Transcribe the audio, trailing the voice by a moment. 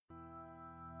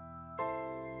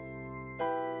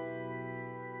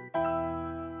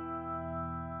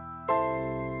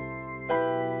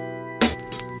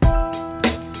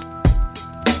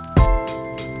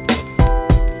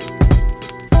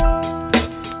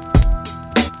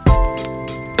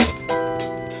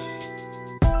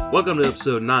Welcome to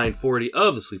episode 940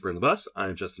 of The Sleeper and the Bus.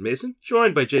 I'm Justin Mason,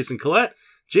 joined by Jason Collette.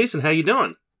 Jason, how you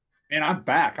doing? And I'm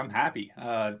back. I'm happy.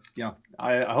 I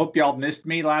hope y'all missed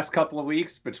me last couple of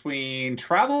weeks between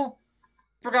travel.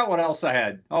 Forgot what else I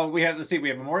had. Oh, we have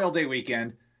Memorial Day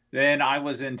weekend. Then I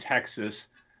was in Texas,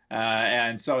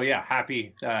 and so yeah,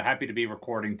 happy to be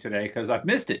recording today because I've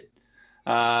missed it.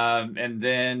 And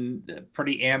then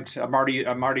pretty amped. I'm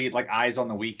already like eyes on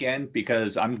the weekend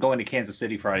because I'm going to Kansas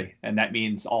City Friday, and that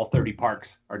means all 30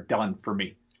 parks are done for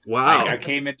me. Wow! I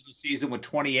came into the season with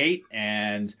 28,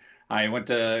 and I went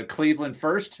to Cleveland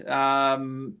first. Not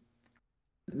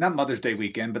Mother's Day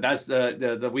weekend, but that's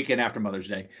the weekend after Mother's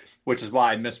Day, which is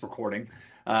why I missed recording.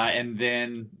 And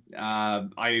then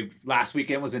I last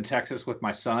weekend was in Texas with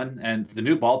my son, and the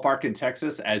new ballpark in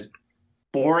Texas, as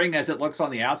boring as it looks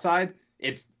on the outside,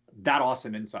 it's that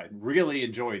awesome inside. Really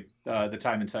enjoyed the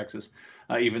time in Texas,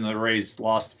 even though the Rays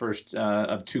lost the first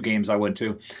of two games I went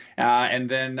to. And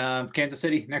then Kansas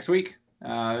City next week.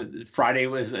 Friday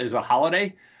is a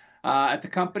holiday at the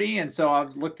company, and so I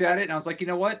looked at it and I was like, you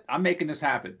know what? I'm making this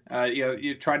happen.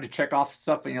 You tried to check off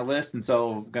stuff on your list, and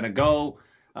so I'm gonna go.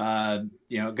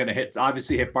 Gonna hit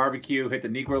barbecue, hit the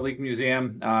Negro League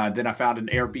Museum. Then I found an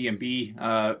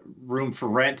Airbnb room for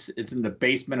rent. It's in the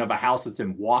basement of a house that's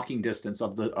in walking distance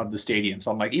of the stadium.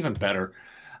 So I'm like, even better.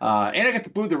 And I get to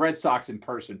boo the Red Sox in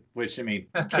person, which, I mean,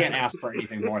 can't ask for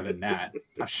anything more than that.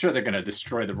 I'm sure they're gonna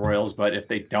destroy the Royals, but if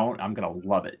they don't, I'm gonna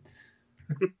love it.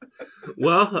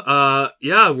 Well,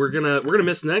 we're gonna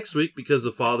miss next week because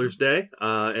of Father's Day,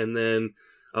 and then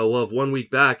we'll have 1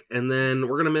 week back, and then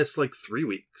we're gonna miss like 3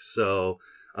 weeks. So,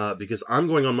 because I'm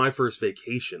going on my first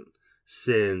vacation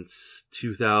since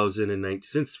 2019,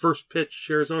 since first pitch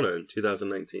Arizona in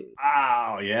 2019.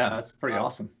 Wow, yeah, that's pretty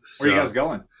awesome. Where are you guys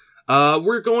going?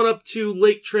 We're going up to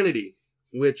Lake Trinity,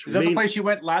 which is that the place you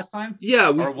went last time?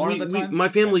 Yeah, my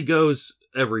family goes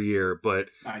every year, but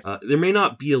nice. There may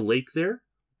not be a lake there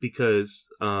because,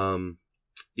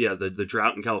 the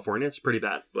drought in California, it's pretty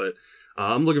bad, but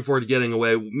I'm looking forward to getting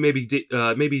away. Maybe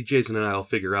Jason and I will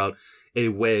figure out a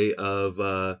way of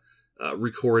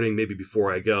recording maybe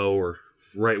before I go or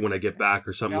right when I get back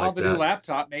or something like that. I'll have a new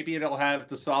laptop. Maybe it'll have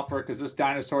the software because this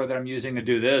dinosaur that I'm using to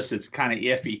do this, it's kind of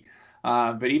iffy.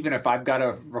 But even if I've got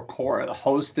to record,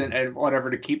 host, and whatever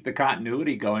to keep the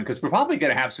continuity going, because we're probably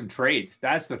going to have some trades.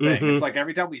 That's the thing. Mm-hmm. It's like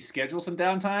every time we schedule some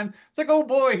downtime, it's like, oh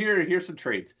boy, here's some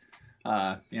trades.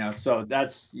 So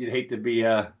that's, you'd hate to be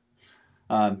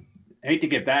hate to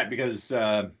get that because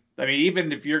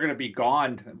even if you're going to be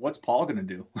gone, what's Paul going to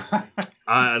do?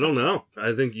 I don't know.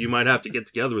 I think you might have to get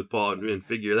together with Paul and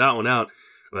figure that one out.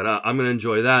 But I'm going to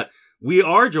enjoy that. We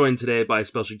are joined today by a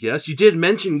special guest. You did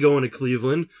mention going to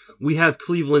Cleveland. We have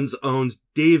Cleveland's own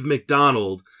Dave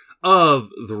McDonald of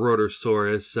the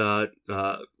Rotosaurus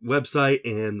website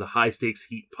and the High Stakes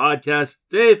Heat podcast.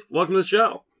 Dave, welcome to the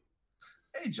show.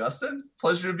 Hey, Justin.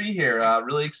 Pleasure to be here.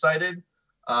 Really excited.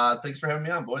 Thanks for having me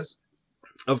on, boys.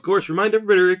 Of course. Remind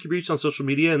everybody where you can reach on social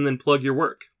media and then plug your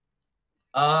work.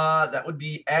 That would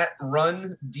be at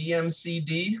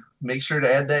RunDMCD. Make sure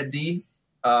to add that D.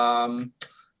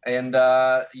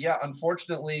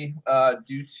 Unfortunately,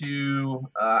 due to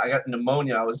I got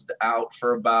pneumonia, I was out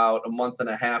for about a month and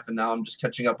a half, and now I'm just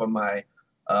catching up on my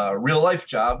real life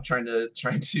job, trying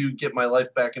to get my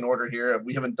life back in order here.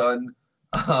 We haven't done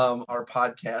our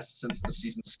podcast since the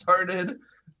season started.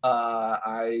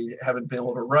 I haven't been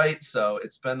able to write, so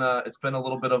it's been a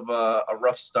little bit of a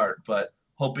rough start, but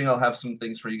hoping I'll have some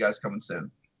things for you guys coming soon.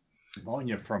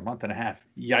 Pneumonia for a month and a half.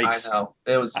 Yikes! I know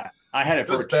it was. I had it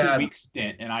for a 2-week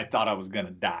stint, and I thought I was going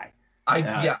to die.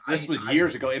 This was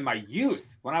years ago in my youth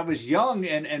when I was young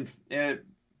and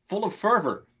full of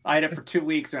fervor. I had it for 2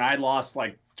 weeks, and I lost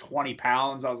like 20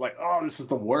 pounds. I was like, oh, this is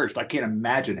the worst. I can't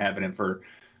imagine having it for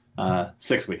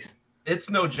 6 weeks.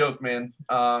 It's no joke, man.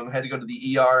 Had to go to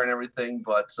the ER and everything,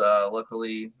 but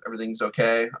luckily everything's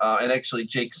okay. And actually,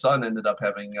 Jake's son ended up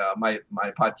having my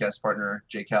podcast partner,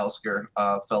 Jake Halisker,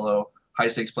 fellow high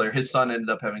stakes player. His son ended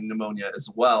up having pneumonia as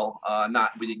well.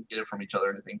 We didn't get it from each other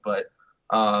or anything, but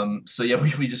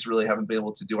we just really haven't been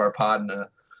able to do our pod.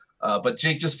 But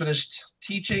Jake just finished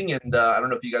teaching, and I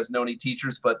don't know if you guys know any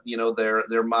teachers, but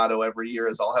their motto every year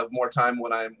is I'll have more time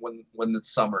when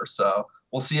it's summer. So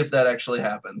we'll see if that actually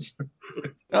happens.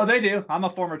 Oh, they do. I'm a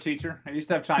former teacher. I used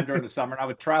to have time during the summer, and I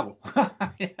would travel.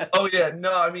 Yes. Oh yeah,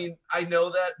 no, I mean I know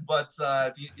that, but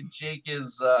Jake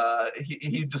is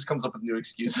he just comes up with new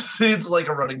excuses. It's like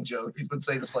a running joke. He's been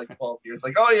saying this for like 12 years.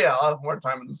 Like, oh yeah, I'll have more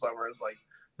time in the summer. It's like.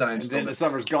 Then the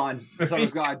summer's gone. The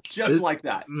summer's gone, just like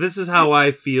that. This is how I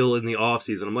feel in the off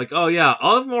season. I'm like, oh yeah,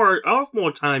 I'll have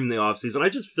more time in the off season. I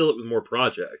just fill it with more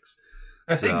projects.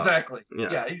 So, Exactly.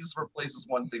 Yeah. Yeah, he just replaces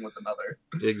one thing with another.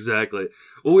 Exactly.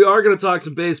 Well, we are going to talk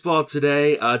some baseball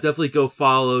today. Definitely go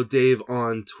follow Dave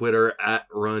on Twitter at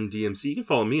RunDMC. You can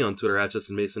follow me on Twitter at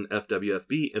Justin Mason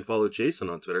FWFB and follow Jason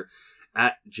on Twitter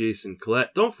at Jason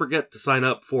Collette. Don't forget to sign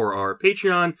up for our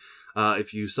Patreon.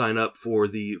 If you sign up for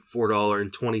the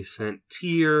 $4.20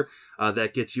 tier,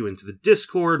 that gets you into the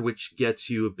Discord, which gets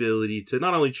you ability to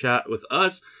not only chat with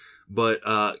us, but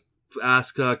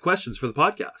ask questions for the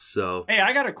podcast. So, hey,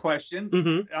 I got a question.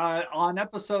 Mm-hmm. On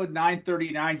episode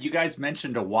 939, you guys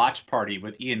mentioned a watch party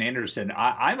with Ian Anderson.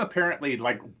 I'm apparently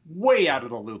like way out of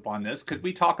the loop on this. Could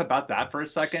we talk about that for a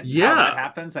second? Yeah, how that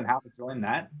happens and how to join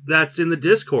that. That's in the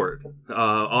Discord.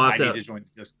 I need to join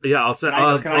the Discord. Yeah, I'll send. Can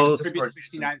I contribute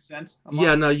 69 cents? A month?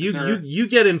 Yeah, no, you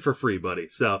get in for free, buddy.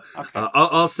 So okay.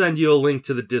 I'll send you a link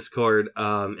to the Discord,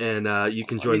 and you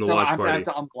can join the watch party. I have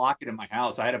to unblock it in my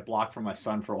house. I had it blocked for my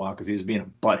son for a while because he was being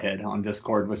a butthead on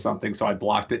Discord with something, so I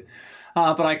blocked it.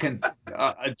 But I can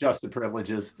adjust the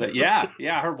privileges. But yeah,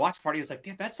 her watch party was like,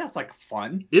 damn, that sounds like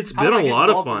fun. It's been a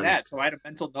lot of fun. So I had a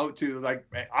mental note to like,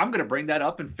 I'm going to bring that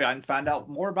up and find out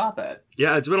more about that.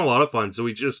 Yeah, it's been a lot of fun. So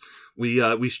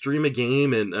we stream a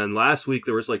game, and last week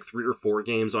there was like 3 or 4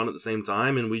 games on at the same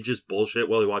time, and we just bullshit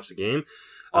while we watch the game.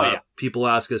 People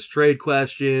ask us trade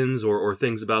questions or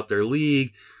things about their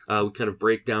league. We kind of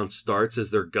break down starts as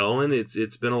they're going.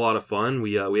 It's been a lot of fun.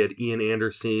 We had Ian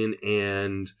Anderson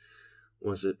and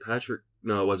was it Patrick?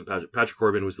 No, it wasn't Patrick. Patrick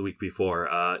Corbin was the week before.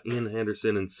 Ian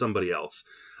Anderson and somebody else.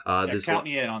 Count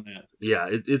me in on that. Yeah,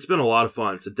 it's been a lot of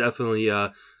fun. So definitely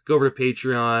go over to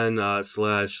Patreon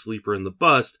 /Sleeper in the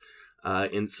Bust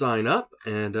and sign up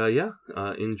and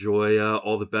enjoy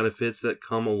all the benefits that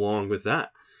come along with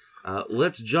that.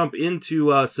 Let's jump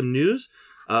into some news.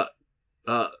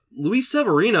 Luis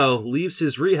Severino leaves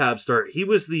his rehab start. He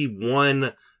was the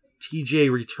one TJ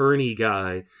returnee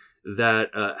guy that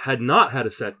had not had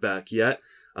a setback yet.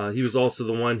 He was also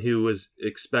the one who was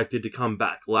expected to come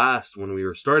back last when we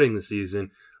were starting the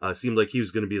season. Seemed like he was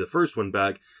going to be the first one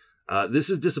back. This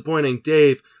is disappointing.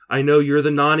 Dave, I know you're the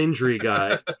non-injury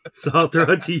guy, so I'll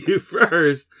throw it to you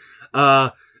first.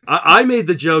 I made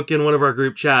the joke in one of our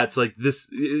group chats, like this,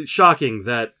 it's shocking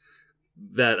that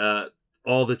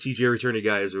all the TJ returnee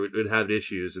guys would have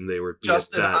issues and they were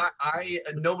Justin. I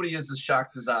nobody is as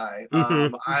shocked as I.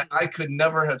 I could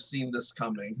never have seen this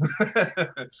coming.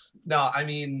 No, I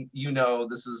mean,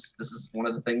 this is one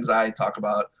of the things I talk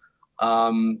about.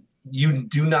 You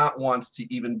do not want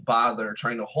to even bother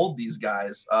trying to hold these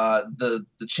guys. The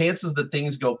chances that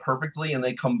things go perfectly and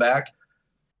they come back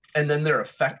and then they're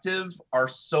effective are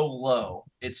so low.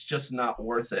 It's just not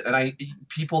worth it. And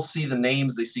people see the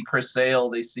names, they see Chris Sale,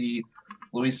 they see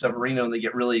Luis Severino, and they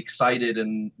get really excited,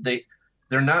 and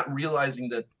they're not realizing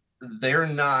that they're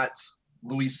not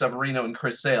Luis Severino and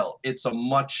Chris Sale. It's a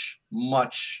much,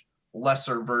 much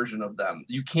lesser version of them.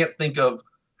 You can't think of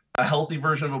a healthy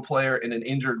version of a player and an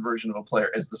injured version of a player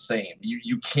as the same.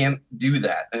 You can't do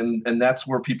that. And that's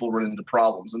where people run into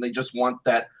problems. And they just want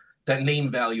that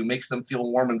name value, makes them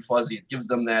feel warm and fuzzy. It gives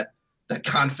them that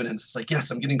confidence. It's like, yes,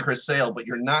 I'm getting Chris Sale, but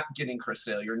you're not getting Chris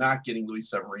Sale. You're not getting Luis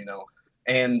Severino.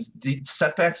 And the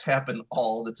setbacks happen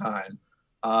all the time.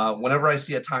 Whenever I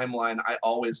see a timeline, I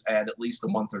always add at least a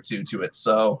month or 2 to it.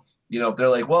 So, if they're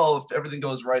like, well, if everything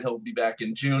goes right, he'll be back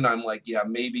in June. I'm like, yeah,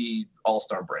 maybe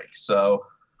All-Star break. So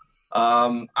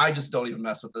I just don't even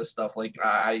mess with this stuff. Like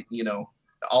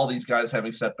all these guys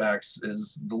having setbacks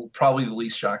is probably the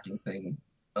least shocking thing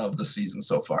of the season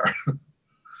so far.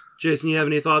 Jason, you have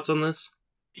any thoughts on this?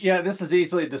 Yeah, this is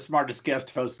easily the smartest guest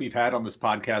host we've had on this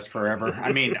podcast forever.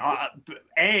 I mean,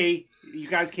 you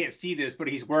guys can't see this, but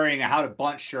he's wearing a How to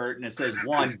Bunt shirt, and it says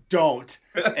 1, don't,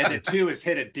 and the 2 is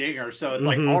hit a dinger. So it's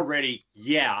like already,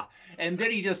 yeah. And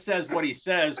then he just says what he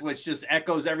says, which just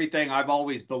echoes everything I've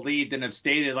always believed and have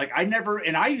stated. Like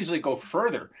I usually go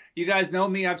further. You guys know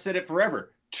me, I've said it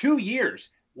forever. 2 years.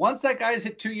 Once that guy's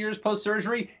hit 2 years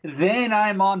post-surgery, then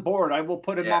I'm on board. I will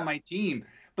put him on my team.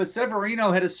 But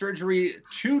Severino had a surgery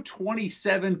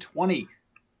 2/27/20.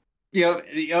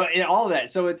 And all of that.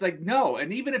 So it's like, no.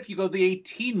 And even if you go the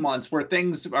 18 months where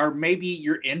things are maybe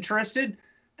you're interested,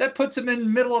 that puts him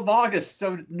in middle of August.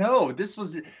 So no, this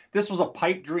was a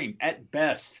pipe dream at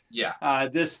best. Yeah.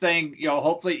 This thing,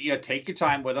 hopefully, take your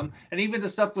time with him. And even the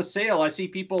stuff with Sale, I see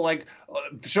people like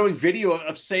showing video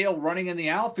of Sale running in the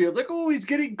outfield. Like, oh, he's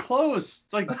getting close.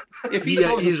 It's like if he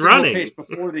throws a single pitch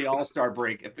before the All-Star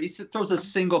break, if he throws a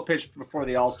single pitch before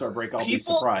the All-Star break, I'll be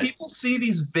surprised. People see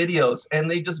these videos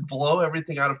and they just blow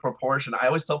everything out of proportion. I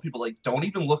always tell people, like, don't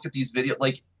even look at these videos.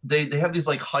 Like they have these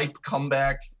like hype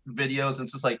comeback videos, and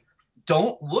it's just like,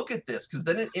 don't look at this, because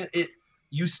then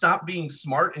you stop being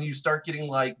smart and you start getting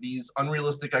like these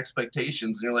unrealistic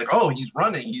expectations. And you're like, oh, he's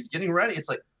running, he's getting ready. It's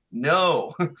like,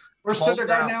 no. Where's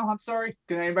Syndergaard now? I'm sorry.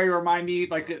 Can anybody remind me?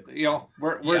 Like,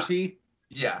 where's he?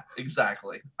 Yeah,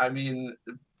 exactly. I mean,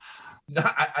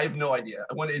 I have no idea.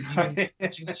 When is he been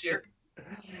pitching this year?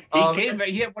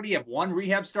 He had one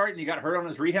rehab start and he got hurt on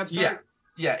his rehab start?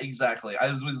 Yeah, exactly. I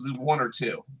was one or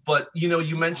two. But,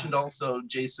 you mentioned also,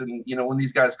 Jason, when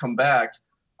these guys come back,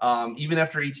 even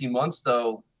after 18 months,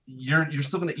 though, you're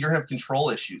still going to have control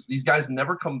issues. These guys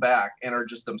never come back and are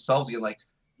just themselves again. Like,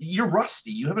 you're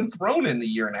rusty. You haven't thrown in a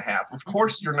year and a half. Of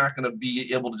course, you're not going to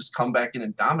be able to just come back in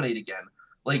and dominate again.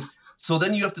 Like, so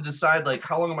then you have to decide, like,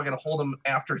 how long am I going to hold him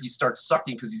after he starts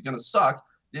sucking? Because he's going to suck.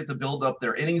 They have to build up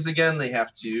their innings again. They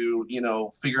have to,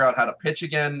 figure out how to pitch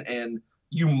again. And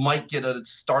you might get a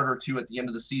start or two at the end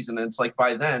of the season. And it's like,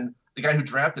 by then, the guy who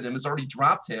drafted him has already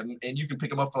dropped him, and you can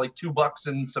pick him up for like $2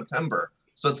 in September.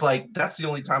 So it's like, that's the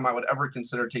only time I would ever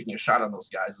consider taking a shot on those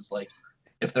guys. It's like,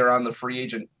 if they're on the free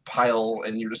agent pile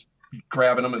and you're just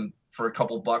grabbing them and for a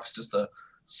couple bucks just to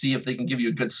see if they can give you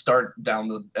a good start at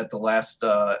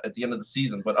the end of the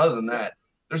season. But other than that,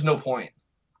 there's no point.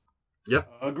 Yep.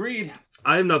 Agreed.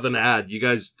 I have nothing to add. You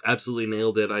guys absolutely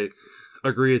nailed it. I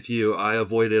agree with you. I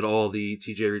avoided all the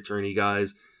TJ returnee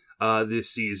guys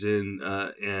this season,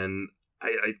 and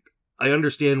I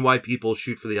understand why people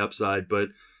shoot for the upside, but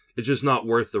it's just not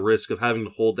worth the risk of having to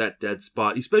hold that dead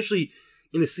spot, especially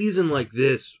in a season like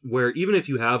this, where even if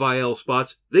you have IL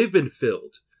spots, they've been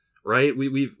filled, right?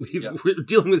 We're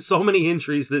dealing with so many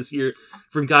injuries this year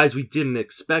from guys we didn't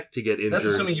expect to get injured. That's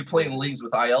assuming you play in leagues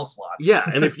with IL slots. Yeah,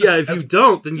 and if you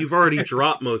don't, then you've already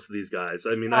dropped most of these guys.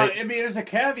 I mean, there's a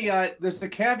caveat. There's a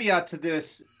caveat to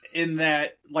this in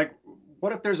that, like,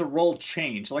 what if there's a role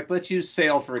change? Like, let's use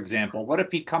Sale, for example. What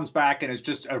if he comes back and is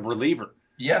just a reliever?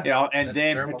 Yeah. And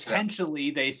then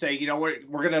potentially they say,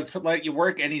 we're going to let you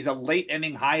work, and he's a late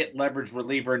inning, high leverage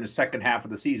reliever in the second half of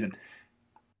the season.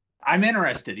 I'm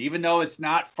interested, even though it's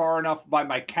not far enough by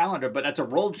my calendar, but that's a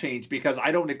role change because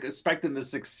I don't expect him to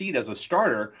succeed as a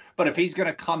starter. But if he's going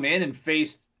to come in and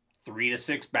face 3 to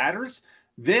 6 batters,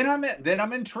 then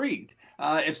I'm intrigued.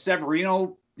 If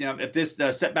Severino, if this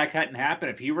setback hadn't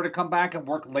happened, if he were to come back and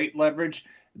work late leverage,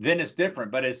 then it's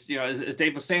different. But it's, as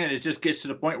Dave was saying, it just gets to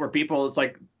the point where people, it's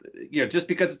like, just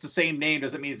because it's the same name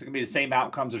doesn't mean it's going to be the same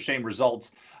outcomes or same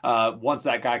results. Once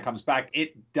that guy comes back,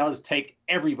 it does take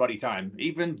everybody time.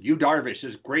 Even Yu Darvish,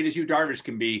 as great as Yu Darvish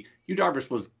can be, Yu Darvish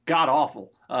was god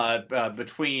awful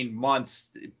between months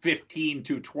 15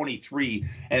 to 23,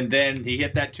 and then he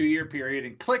hit that 2-year period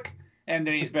and click, and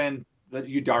then he's been the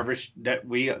Yu Darvish that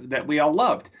we all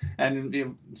loved,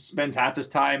 and spends half his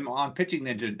time on pitching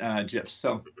ninja gifs.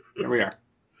 So here we are.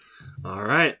 All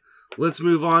right. Let's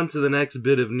move on to the next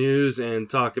bit of news and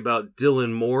talk about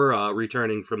Dylan Moore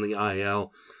returning from the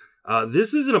IL.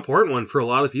 This is an important one for a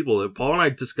lot of people. Paul and I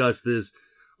discussed this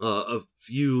a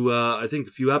few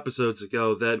episodes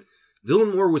ago, that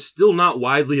Dylan Moore was still not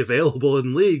widely available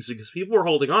in leagues because people were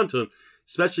holding on to him,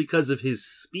 especially because of his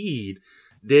speed.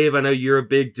 Dave, I know you're a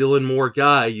big Dylan Moore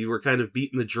guy. You were kind of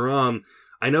beating the drum.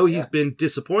 I know he's been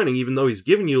disappointing, even though he's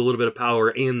given you a little bit of power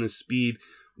and the speed.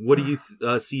 What do you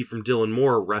see from Dylan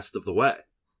Moore rest of the way?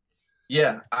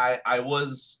 Yeah, I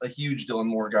was a huge Dylan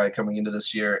Moore guy coming into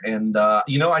this year, and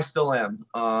I still am.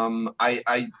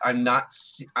 I'm not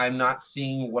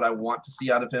seeing what I want to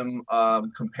see out of him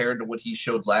compared to what he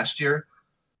showed last year.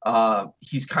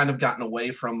 He's kind of gotten away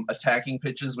from attacking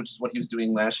pitches, which is what he was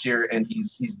doing last year, and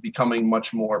he's becoming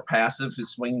much more passive.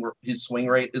 His swing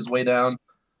rate is way down.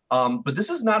 But this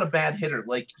is not a bad hitter.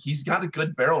 Like, he's got a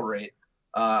good barrel rate.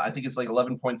 I think it's like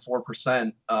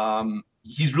 11.4%.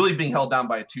 He's really being held down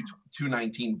by a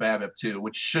 219 BABIP too,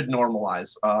 which should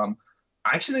normalize. I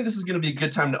actually think this is going to be a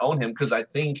good time to own him because I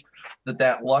think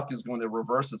that luck is going to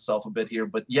reverse itself a bit here.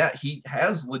 But yeah, he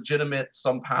has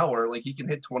some power. Like, he can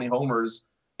hit 20 homers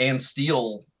and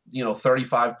steal,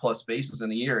 35 plus bases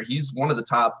in a year. He's one of the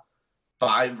top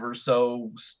 5 or so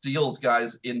steals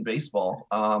guys in baseball.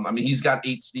 He's got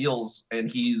 8 steals, and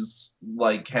he's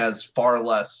has far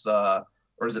less, or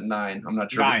is it 9? I'm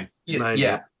not sure. 9.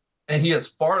 Yeah. And he has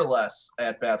far less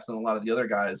at bats than a lot of the other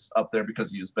guys up there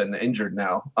because he's been injured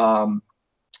now.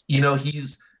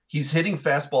 He's hitting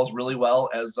fastballs really well,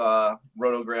 as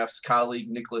Rotograph's colleague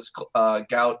Nicholas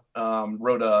Gout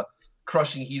wrote a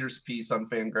crushing heaters piece on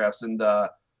Fangraphs, and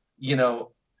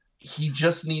he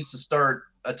just needs to start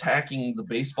attacking the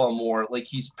baseball more. Like,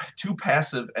 he's too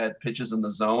passive at pitches in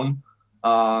the zone,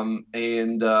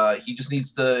 and he just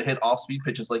needs to hit off-speed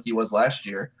pitches like he was last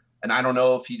year. And I don't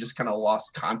know if he just kind of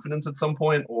lost confidence at some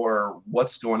point or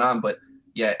what's going on, but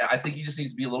Yeah, I think he just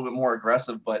needs to be a little bit more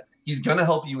aggressive, but he's going to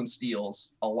help you in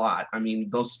steals a lot. I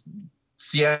mean,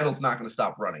 Seattle's not going to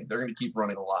stop running. They're going to keep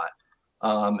running a lot.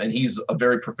 And he's a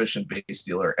very proficient base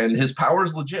stealer, and his power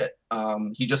is legit.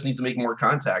 He just needs to make more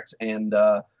contact. And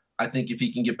I think if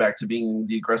he can get back to being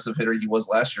the aggressive hitter he was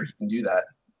last year, he can do that.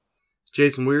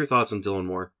 Jason, what are your thoughts on Dylan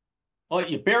Moore? Well,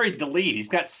 you buried the lead. He's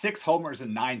got 6 homers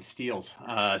and 9 steals.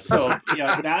 So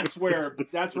that's where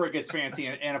it gets fancy.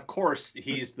 And of course,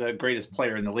 he's the greatest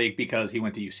player in the league because he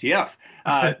went to UCF.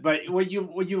 But when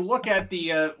you look at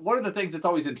one of the things that's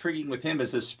always intriguing with him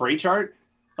is his spray chart.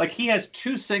 Like, he has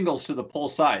 2 singles to the pull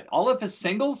side. All of his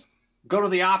singles go to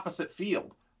the opposite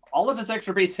field. All of his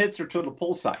extra base hits are to the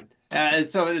pull side. And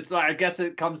so I guess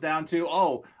it comes down to,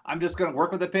 I'm just going to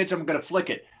work with the pitch. I'm going to flick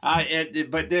it.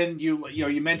 But then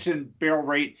you mentioned barrel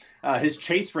rate. His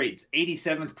chase rate's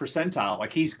 87th percentile.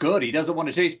 Like, he's good. He doesn't want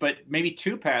to chase, but maybe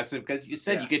too passive, because you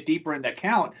said you get deeper in that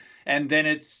count, and then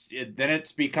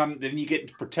then you get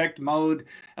into protect mode.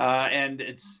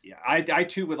 And I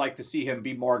too would like to see him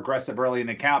be more aggressive early in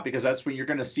the count, because that's when you're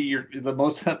going to see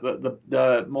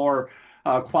the more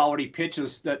quality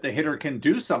pitches that the hitter can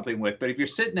do something with. But if you're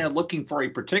sitting there looking for a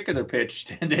particular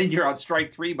pitch, and then you're on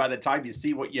strike 3 by the time you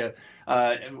see what you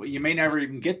may never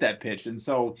even get that pitch. And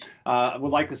so I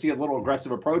would like to see a little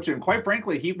aggressive approach. And quite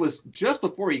frankly, he was, just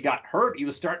before he got hurt, he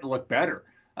was starting to look better.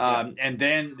 And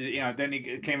then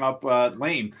he came up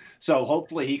lame. So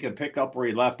hopefully he can pick up where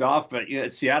he left off. But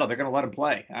at Seattle, they're going to let him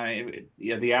play.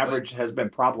 The average has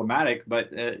been problematic, but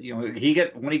when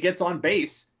he gets on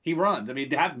base, he runs. I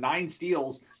mean, to have 9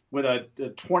 steals with a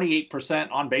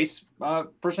 28% on base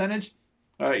percentage,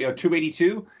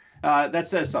 282, that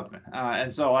says something.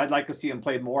 And so I'd like to see him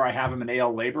play more. I have him in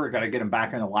AL labor. Got to get him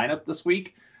back in the lineup this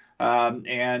week,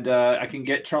 and I can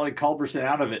get Charlie Culberson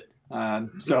out of it.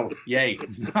 So yay!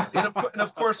 and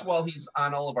of course, while he's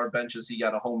on all of our benches, he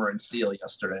got a homer and steal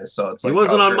yesterday. So it's like, he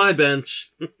wasn't on my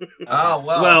bench. Oh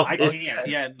well, I can't.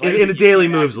 Yeah, in a daily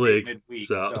moves league. Midweek,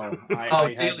 so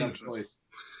I daily moves.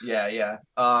 Yeah.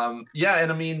 And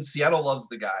I mean, Seattle loves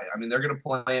the guy. I mean, they're going to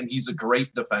play him. He's a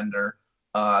great defender.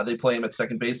 They play him at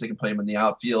second base. They can play him in the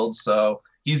outfield. So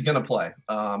he's going to play.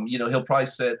 He'll probably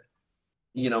sit,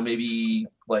 maybe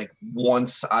like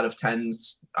once out of 10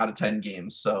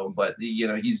 games. So, but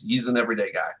he's an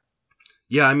everyday guy.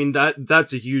 Yeah, I mean,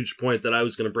 that's a huge point that I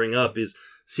was going to bring up is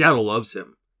Seattle loves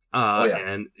him.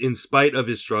 And in spite of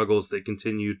his struggles, they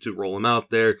continue to roll him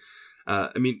out there.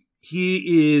 I mean,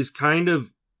 he's kind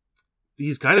of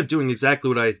doing exactly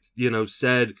what I,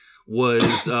 said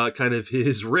was kind of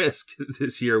his risk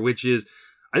this year, which is,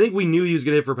 I think we knew he was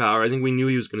going to hit for power. I think we knew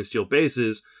he was going to steal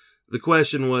bases. The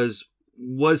question was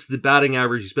the batting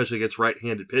average, especially against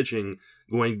right-handed pitching,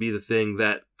 going to be the thing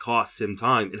that costs him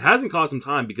time? It hasn't cost him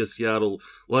time because Seattle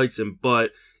likes him,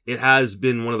 but it has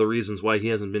been one of the reasons why he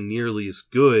hasn't been nearly as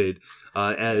good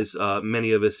as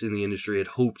many of us in the industry had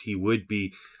hoped he would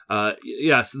be.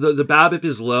 Yes, the BABIP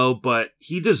is low, but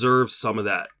he deserves some of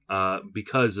that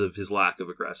because of his lack of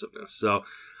aggressiveness. So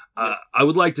I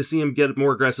would like to see him get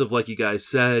more aggressive, like you guys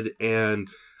said, and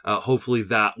hopefully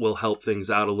that will help things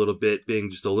out a little bit,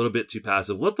 being just a little bit too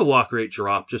passive. Let the walk rate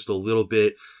drop just a little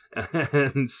bit,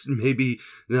 and maybe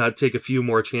take a few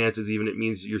more chances, even if it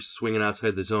means you're swinging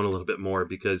outside the zone a little bit more,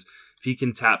 because if he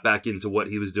can tap back into what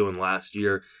he was doing last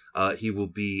year, he will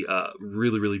be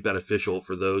really, really beneficial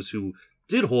for those who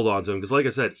did hold on to him, because like I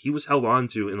said, he was held on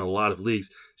to in a lot of leagues.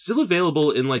 Still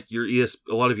available in like a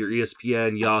lot of your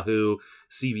ESPN, Yahoo,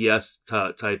 CBS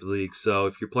type leagues. So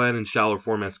if you're playing in shallow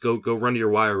formats, go run to your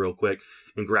wire real quick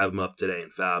and grab him up today in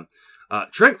Fab.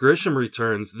 Trent Grisham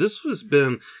returns. This has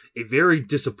been a very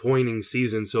disappointing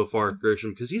season so far,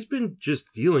 Grisham, because he's been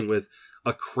just dealing with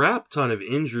a crap ton of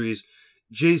injuries.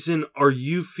 Jason, are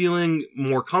you feeling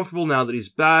more comfortable now that he's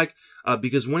back?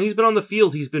 Because when he's been on the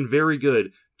field, he's been very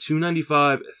good.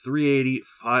 295, 380,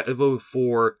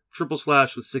 504, triple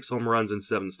slash with 6 home runs and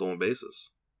 7 stolen bases.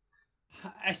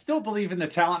 I still believe in the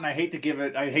talent, and I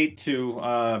hate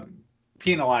to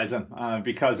penalize him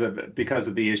because of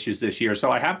the issues this year. So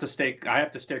I have to stick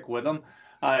with him.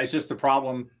 It's just the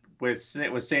problem with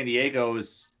San Diego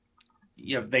is,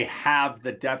 they have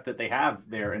the depth that they have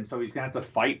there, and so he's gonna have to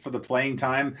fight for the playing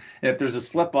time. And if there's a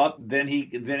slip up, then he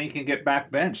can get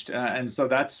back benched, and so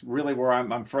that's really where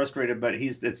I'm frustrated. But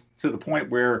it's to the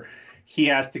point where he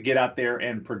has to get out there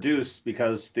and produce,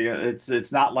 because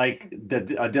it's not like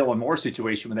a Dylan Moore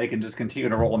situation where they can just continue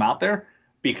to roll him out there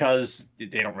because they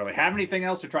don't really have anything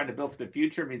else. They're trying to build for the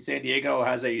future. I mean, San Diego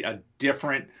has a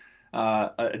different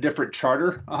a different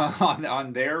charter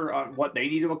on their on what they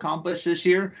need to accomplish this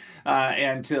year,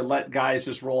 and to let guys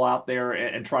just roll out there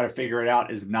and try to figure it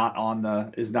out is not on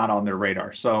their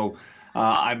radar. So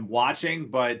I'm watching,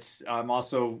 but I'm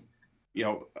also,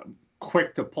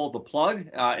 quick to pull the plug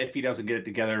if he doesn't get it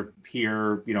together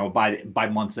here, by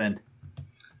month's end.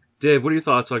 Dave, what are your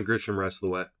thoughts on Grisham rest of the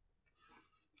way?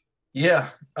 Yeah,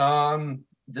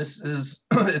 this is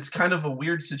it's kind of a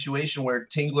weird situation where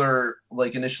Tingler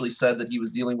initially said that he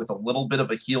was dealing with a little bit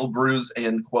of a heel bruise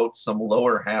and quote some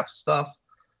lower half stuff,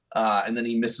 and then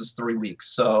he misses 3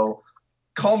 weeks. So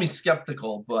call me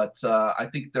skeptical, but I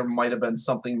think there might have been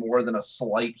something more than a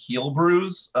slight heel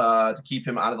bruise to keep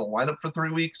him out of the lineup for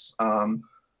 3 weeks.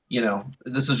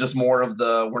 This is just more of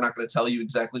the we're not going to tell you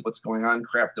exactly what's going on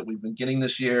crap that we've been getting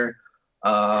this year.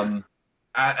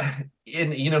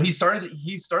 He started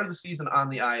the season on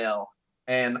the IL,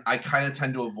 and I kind of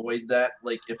tend to avoid that.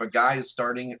 Like if a guy is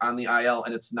starting on the IL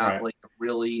and it's not like a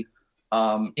really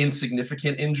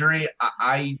insignificant injury,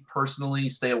 I personally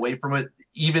stay away from it.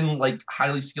 Even like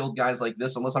highly skilled guys like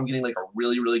this, unless I'm getting like a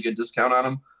really, really good discount on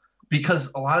them, because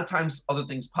a lot of times other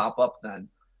things pop up then.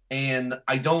 And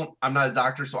I'm not a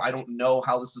doctor, so I don't know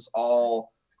how this is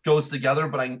all goes together,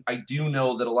 but I do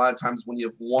know that a lot of times when you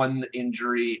have one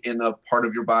injury in a part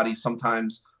of your body,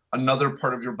 sometimes another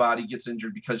part of your body gets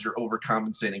injured because you're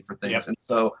overcompensating for things. Yep. And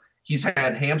so he's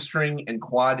had hamstring and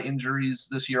quad injuries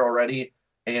this year already.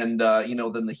 And,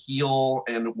 then the heel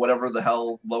and whatever the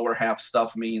hell lower half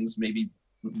stuff means, maybe,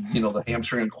 the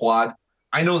hamstring and quad.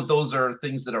 I know that those are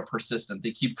things that are persistent.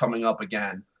 They keep coming up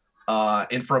again.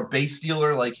 And for a base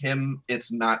stealer like him,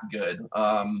 it's not good.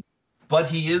 But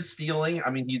he is stealing. I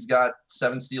mean, he's got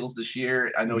 7 steals this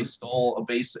year. I know he stole a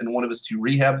base in one of his 2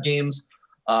 rehab games.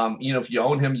 If you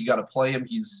own him, you got to play him.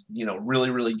 He's, really,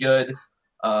 really good.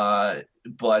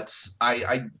 But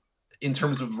I, in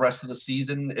terms of rest of the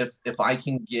season, if I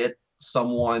can get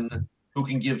someone who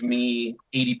can give me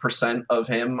 80% of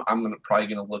him, I'm probably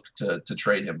going to look to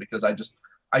trade him, because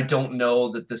I don't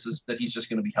know that he's just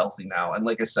going to be healthy now. And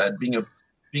like I said, being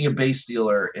a base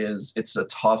stealer it's a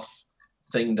tough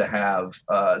thing to have.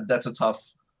 That's a tough,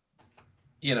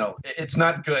 it's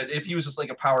not good. If he was just like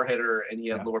a power hitter and he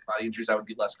had lower body injuries, I would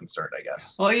be less concerned, I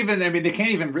guess. Well, they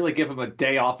can't even really give him a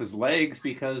day off his legs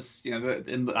because,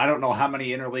 I don't know how many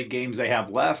interleague games they have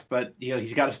left, but,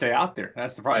 he's got to stay out there.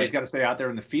 That's the problem. Right. He's got to stay out there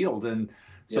in the field. And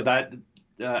so that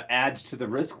adds to the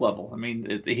risk level. I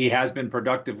mean, he has been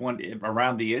productive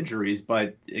around the injuries,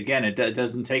 but again, it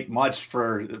doesn't take much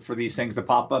for these things to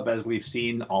pop up, as we've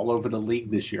seen all over the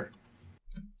league this year.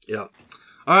 Yeah.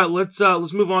 All right, let's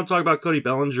move on and talk about Cody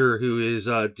Bellinger, who is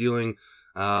dealing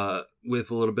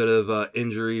with a little bit of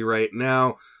injury right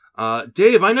now.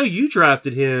 Dave, I know you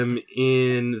drafted him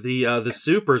in the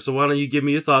Super, so why don't you give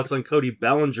me your thoughts on Cody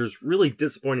Bellinger's really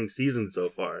disappointing season so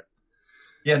far?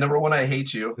 Yeah, number 1, I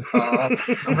hate you.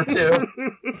 Number 2,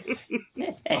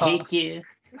 I hate you.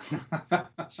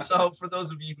 So for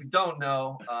those of you who don't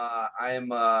know,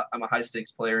 I'm a high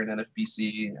stakes player in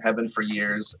NFBC, have been for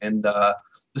years, and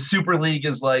the Super League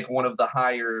is like one of the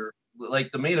higher.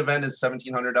 Like the main event is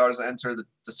 $1,700 to enter.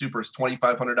 The Super is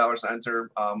 $2,500 to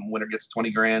enter. Winner gets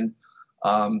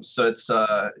 $20,000. So it's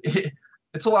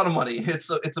a lot of money. It's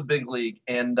a big league,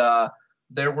 and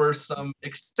there were some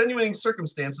extenuating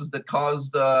circumstances that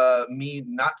caused me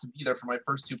not to be there for my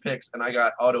first 2 picks, and I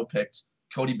got auto picked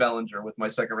Cody Bellinger with my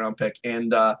 2nd round pick.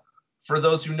 And for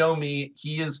those who know me,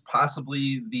 he is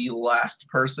possibly the last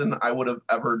person I would have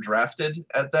ever drafted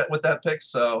with that pick.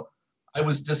 So I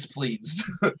was displeased.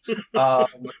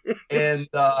 And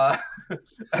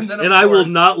then I will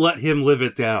not let him live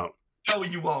it down. No,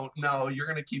 you won't. No, you're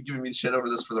going to keep giving me shit over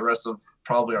this for the rest of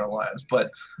probably our lives.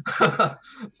 But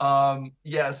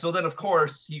so then of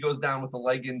course he goes down with a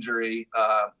leg injury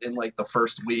in like the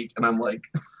first week. And I'm like,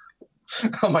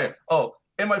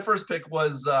 and my first pick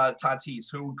was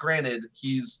Tatis, who granted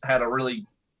he's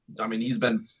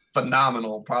been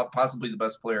phenomenal, possibly the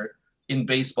best player in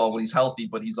baseball when he's healthy,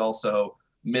 but he's also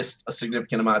missed a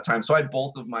significant amount of time. So I had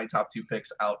both of my top 2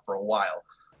 picks out for a while.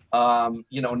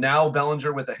 Now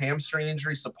Bellinger with a hamstring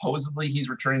injury, supposedly he's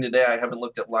returning today. I haven't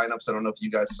looked at lineups. I don't know if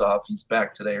you guys saw if he's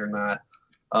back today or not.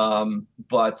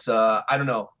 But I don't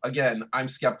know. Again, I'm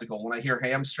skeptical. When I hear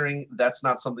hamstring, that's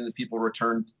not something that people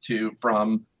return to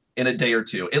from in a day or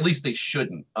 2. At least they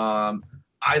shouldn't.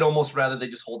 I'd almost rather they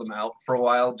just hold him out for a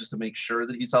while just to make sure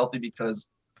that he's healthy, because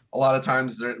a lot of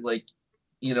times they're like,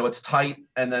 it's tight,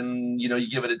 and then, you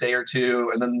give it a day or 2,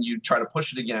 and then you try to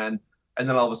push it again, and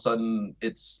then all of a sudden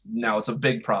it's a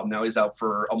big problem. Now he's out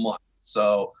for a month.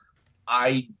 So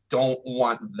I don't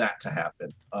want that to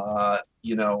happen.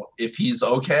 If he's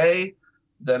okay,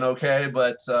 then okay.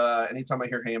 But anytime I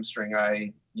hear hamstring,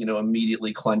 I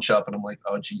immediately clench up and I'm like,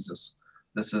 oh Jesus,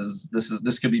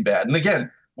 this could be bad. And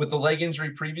again, with the leg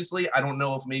injury previously, I don't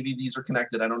know if maybe these are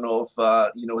connected. I don't know if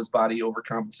his body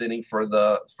overcompensating for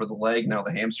the leg. Now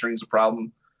the hamstring's a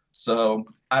problem. So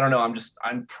I don't know.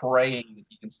 I'm praying that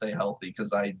he can stay healthy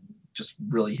because I just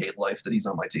really hate life that he's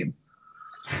on my team.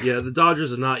 Yeah, the Dodgers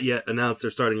have not yet announced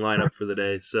their starting lineup for the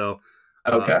day, so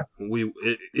okay.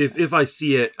 If I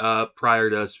see it prior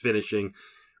to us finishing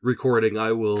recording,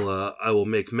 I will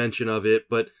make mention of it.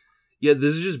 But yeah,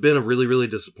 this has just been a really, really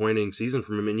disappointing season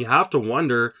from him, and you have to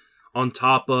wonder, on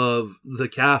top of the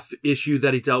calf issue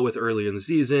that he dealt with early in the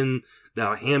season,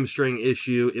 now a hamstring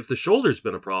issue, if the shoulder's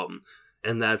been a problem,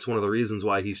 and that's one of the reasons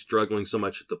why he's struggling so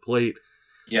much at the plate.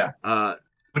 Yeah.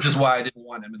 Which is why I didn't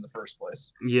want him in the first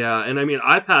place. Yeah, and I mean,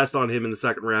 I passed on him in the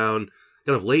second round,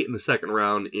 kind of late in the second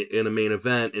round in a main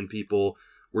event, and people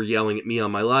were yelling at me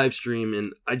on my live stream,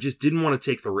 and I just didn't want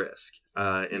to take the risk.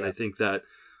 And I think that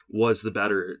was the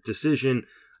better decision.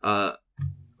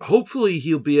 Hopefully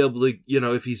he'll be able to,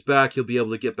 if he's back, he'll be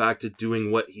able to get back to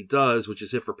doing what he does, which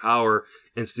is hit for power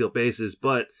and steal bases.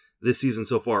 But this season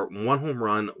so far, 1 home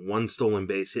run, 1 stolen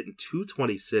base, hitting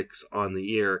 .226 on the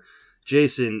year.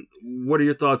 Jason, what are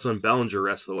your thoughts on Bellinger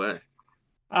rest of the way?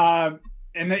 But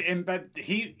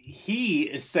he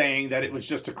is saying that it was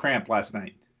just a cramp last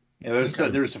night. There's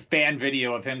a fan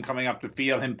video of him coming up the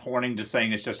field, him pointing, just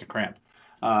saying it's just a cramp.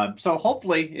 So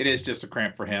hopefully it is just a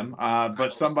cramp for him.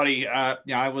 But somebody, I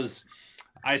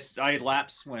lap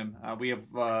swim. We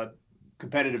have a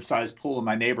competitive sized pool in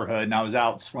my neighborhood, and I was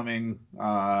out swimming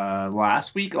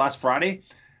last Friday.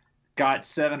 Got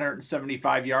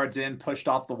 775 yards in, pushed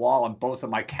off the wall, and both of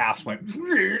my calves went,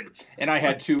 and I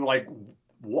had to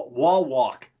wall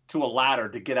walk to a ladder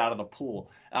to get out of the pool.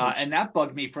 And that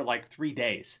bugged me for 3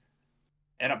 days.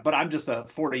 But I'm just a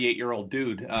 48-year-old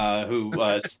dude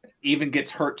who even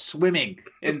gets hurt swimming.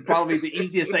 And probably the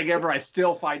easiest thing ever, I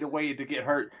still find a way to get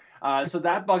hurt. So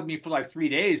that bugged me for 3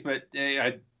 days, but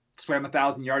I swam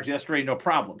 1,000 yards yesterday, no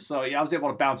problem. So I was able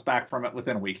to bounce back from it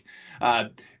within a week.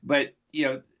 But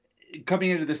coming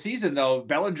into the season, though,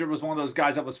 Bellinger was one of those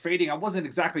guys that was fading. I wasn't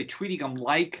exactly treating him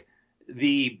like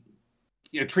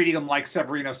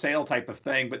Severino Sale type of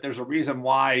thing, but there's a reason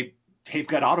why Dave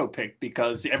got auto-picked,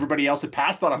 because everybody else had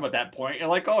passed on him at that point. You're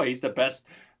like, oh, he's the best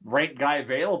ranked guy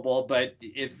available. But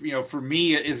for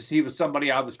me, if he was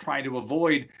somebody I was trying to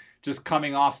avoid, just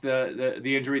coming off the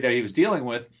injury that he was dealing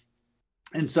with.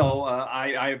 And so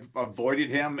I've avoided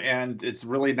him, and it's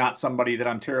really not somebody that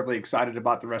I'm terribly excited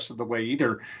about the rest of the way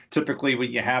either. Typically,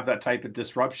 when you have that type of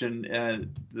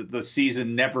disruption, the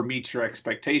season never meets your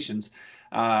expectations.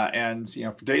 And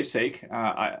for Dave's sake,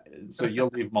 so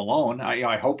you'll leave him alone.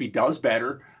 I hope he does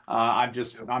better. I'm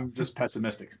just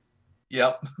pessimistic.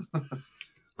 Yep.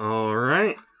 All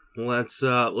right, let's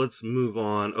move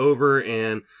on over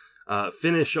and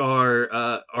finish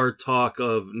our talk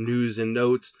of news and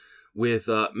notes with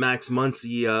Max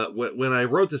Muncy. When I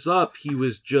wrote this up, he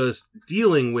was just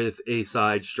dealing with a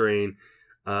side strain,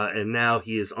 and now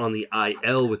he is on the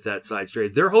IL with that side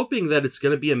strain. They're hoping that it's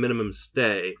going to be a minimum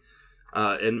stay,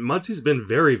 and Muncy's been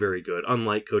very, very good,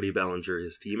 unlike Cody Bellinger,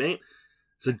 his teammate.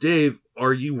 So, Dave,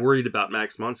 are you worried about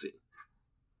Max Muncy?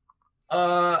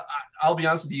 I'll be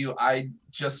honest with you. I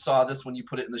just saw this when you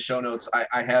put it in the show notes.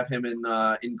 I have him in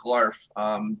Glarf.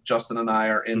 Justin and I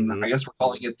are in, I guess we're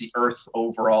calling it the Earth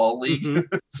Overall League.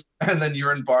 And then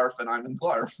you're in Barf and I'm in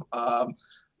Glarf.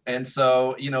 And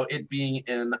so, it being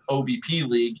an OBP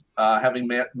league, having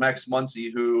Max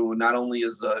Muncy, who not only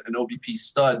is an OBP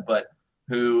stud, but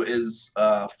who is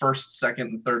first, second,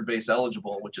 and third base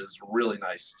eligible, which is really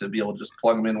nice to be able to just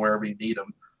plug him in wherever you need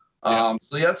him.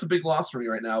 So it's a big loss for me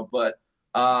right now, but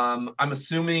I'm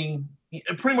assuming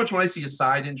pretty much when I see a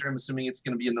side injury, I'm assuming it's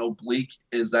going to be an oblique.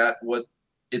 Is that what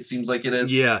it seems like it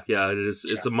is? Yeah, it is.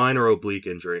 It's a minor oblique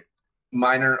injury.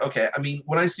 Minor. Okay. I mean,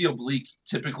 when I see oblique,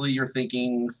 typically you're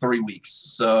thinking 3 weeks.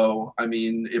 So, I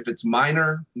mean, if it's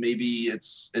minor, maybe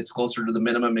it's closer to the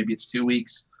minimum. Maybe it's 2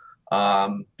 weeks.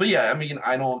 But yeah, I mean,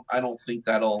 I don't think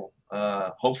that'll,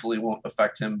 hopefully won't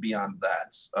affect him beyond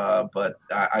that. But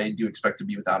I do expect to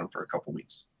be without him for a couple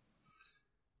weeks.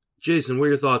 Jason, what are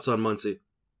your thoughts on Muncy?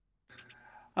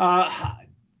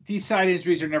 These side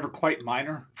injuries are never quite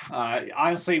minor.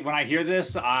 Honestly, when I hear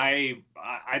this, I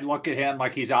look at him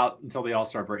like he's out until the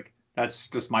All-Star break. That's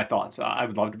just my thoughts. I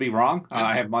would love to be wrong.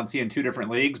 I have Muncy in 2 different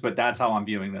leagues, but that's how I'm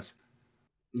viewing this.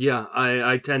 Yeah,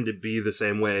 I tend to be the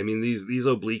same way. I mean, these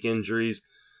oblique injuries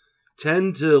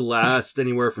tend to last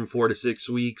anywhere from 4 to 6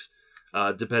 weeks,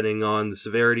 depending on the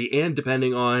severity and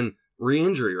depending on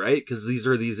re-injury, right? Because these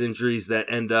are these injuries that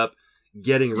end up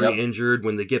getting re-injured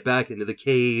when they get back into the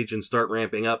cage and start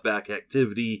ramping up back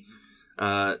activity.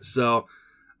 So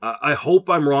I hope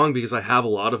I'm wrong, because I have a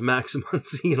lot of Max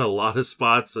Muncy in a lot of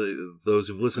spots. Those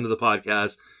who've listened to the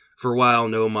podcast for a while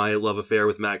know my love affair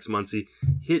with Max Muncy.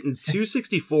 Hitting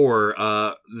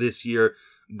 264 this year,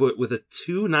 but with a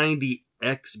 290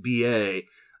 XBA,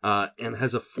 and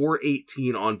has a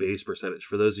 418 on-base percentage.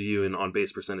 For those of you in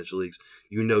on-base percentage leagues,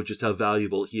 you know just how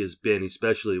valuable he has been,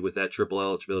 especially with that triple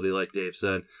eligibility, like Dave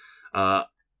said. I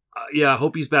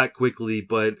hope he's back quickly,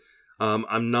 but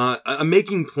I'm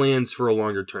making plans for a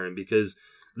longer term, because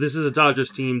this is a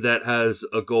Dodgers team that has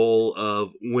a goal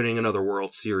of winning another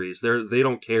World Series. They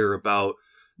don't care about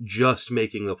just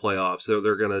making the playoffs.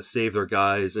 They're going to save their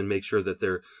guys and make sure that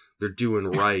they're doing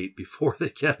right before they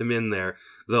get them in there.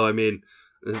 Though, I mean,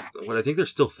 I think they're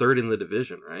still third in the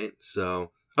division, right?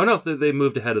 So, they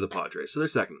moved ahead of the Padres, so they're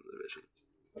second in the division.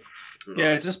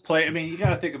 Yeah, just play. I mean, you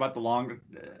got to think about the long.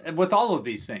 With all of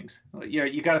these things,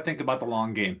 you got to think about the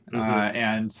long game,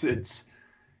 and it's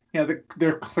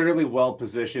they're clearly well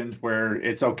positioned where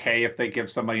it's okay if they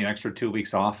give somebody an extra 2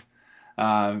 weeks off.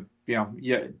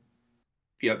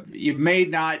 You may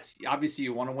not. Obviously,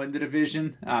 you want to win the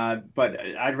division, but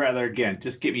I'd rather, again,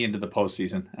 just get me into the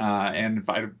postseason. And if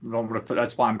I don't want to put,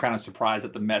 that's why I'm kind of surprised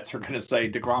that the Mets are going to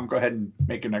say, DeGrom, go ahead and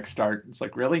make your next start. It's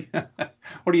like, really?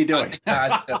 What are you doing? I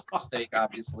think that's a mistake,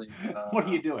 obviously. What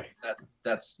are you doing?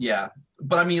 That's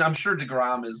But I mean, I'm sure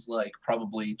DeGrom is like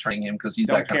probably training him because he's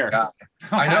Don't that care. kind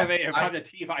of guy. I know. If I'm the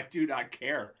team, I do not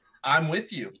care. I'm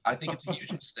with you. I think it's a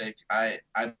huge mistake. I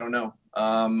don't know.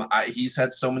 He's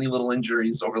had so many little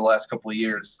injuries over the last couple of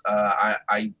years.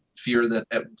 I fear that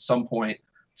at some point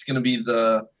it's going to be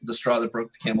the straw that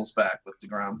broke the camel's back with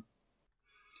DeGrom.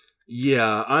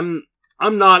 Yeah, I'm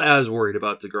not as worried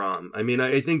about DeGrom. I mean,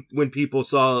 I think when people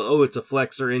saw, it's a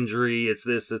flexor injury, it's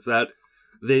this, it's that,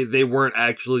 they weren't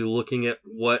actually looking at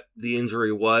what the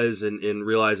injury was and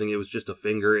realizing it was just a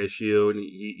finger issue, and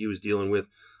he was dealing with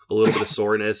a little bit of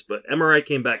soreness, but MRI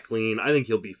came back clean. I think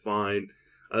he'll be fine.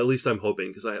 At least I'm hoping,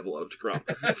 because I have a lot of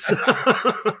DeGrom. So,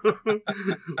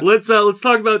 let's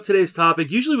talk about today's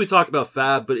topic. Usually we talk about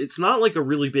Fab, but it's not like a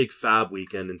really big Fab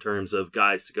weekend in terms of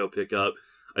guys to go pick up.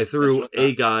 I threw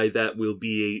a guy that will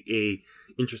be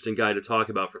a interesting guy to talk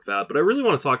about for Fab, but I really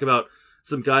want to talk about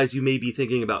some guys you may be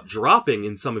thinking about dropping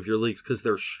in some of your leagues because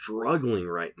they're struggling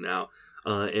right now.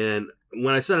 And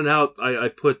when I sent it out, I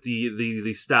put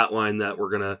the stat line that we're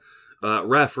going to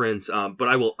reference, but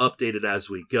I will update it as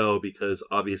we go because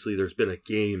obviously there's been a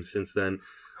game since then.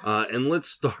 And let's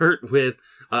start with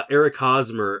Eric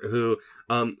Hosmer, who,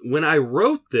 when I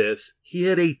wrote this, he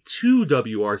had a 2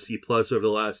 WRC plus over the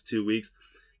last 2 weeks.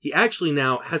 He actually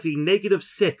now has a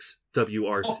 -6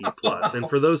 WRC plus. And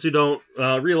for those who don't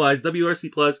realize,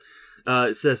 WRC plus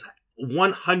says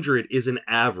 100 is an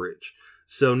average.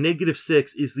 So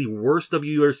 -6 is the worst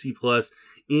WRC plus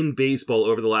in baseball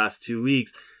over the last 2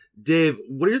 weeks. Dave,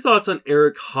 what are your thoughts on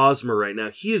Eric Hosmer right now?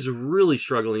 He is really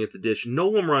struggling at the dish.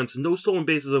 No home runs, no stolen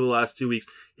bases over the last 2 weeks.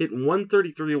 Hit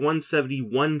 133, 170,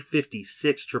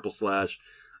 156 triple slash.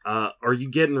 Are you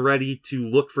getting ready to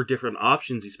look for different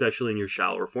options, especially in your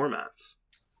shallower formats?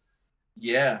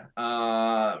 Yeah,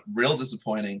 real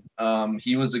disappointing.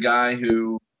 He was a guy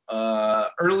who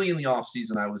early in the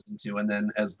offseason I was into, and then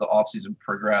as the offseason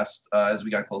progressed, as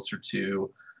we got closer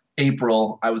to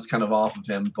April, I was kind of off of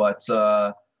him. But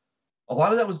a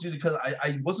lot of that was due to because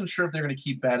I wasn't sure if they're going to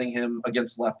keep batting him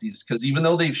against lefties, because even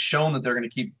though they've shown that they're going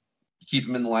to keep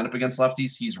him in the lineup against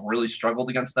lefties, he's really struggled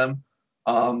against them.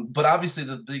 But obviously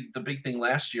the big thing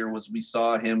last year was we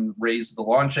saw him raise the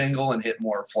launch angle and hit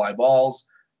more fly balls,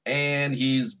 and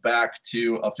he's back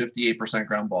to a 58%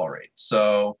 ground ball rate.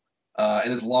 So,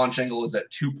 and his launch angle is at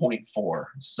 2.4.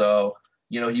 So,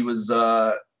 he was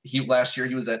last year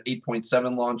he was at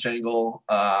 8.7 launch angle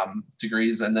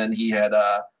degrees, and then he had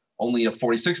only a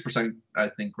 46%, I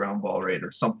think, ground ball rate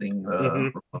or something.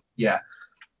 Yeah.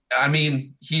 I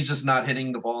mean, he's just not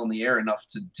hitting the ball in the air enough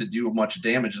to do much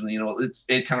damage. And,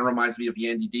 it kind of reminds me of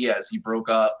Yandy Diaz. He broke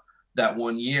up that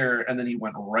 1 year, and then he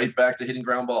went right back to hitting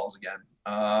ground balls again.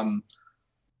 I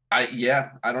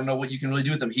don't know what you can really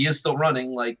do with him. He is still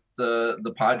running like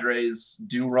the Padres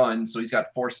do run. So he's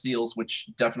got 4 steals, which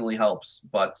definitely helps.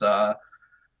 But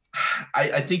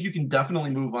I think you can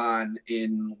definitely move on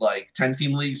in like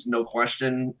 10-team leagues, no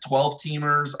question.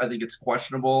 12-teamers, I think it's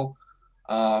questionable.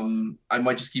 I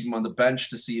might just keep him on the bench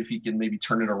to see if he can maybe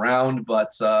turn it around.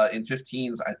 But in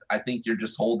 15s, I think you're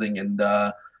just holding and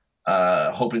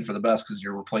hoping for the best because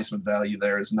your replacement value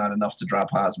there is not enough to drop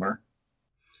Hosmer.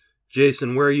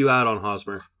 Jason, where are you at on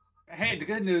Hosmer? Hey, the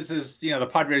good news is, the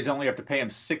Padres only have to pay him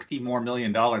 $60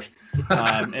 million more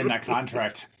in that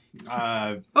contract.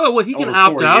 Well, he can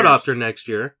opt out after next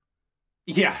year.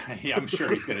 Yeah, I'm sure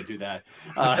he's going to do that.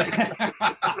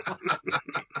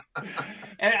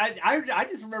 And I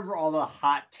just remember all the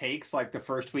hot takes like the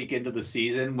first week into the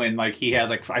season when he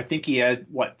had I think he had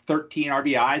 13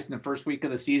 RBIs in the first week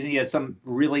of the season. He had some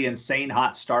really insane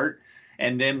hot start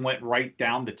and then went right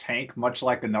down the tank, much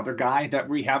like another guy that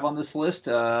we have on this list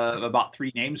about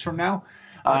 3 names from now.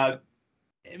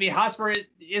 Hosmer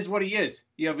is what he is.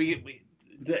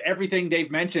 Everything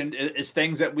Dave mentioned is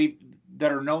things that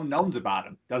are known knowns about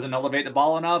him. Doesn't elevate the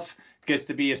ball enough, gets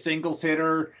to be a singles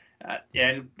hitter,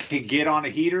 and can get on a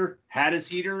heater, had his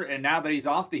heater, and now that he's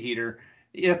off the heater,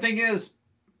 the thing is,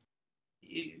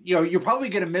 you're probably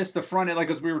going to miss the front end,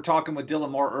 as we were talking with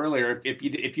Dylan Moore earlier.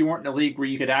 If you weren't in a league where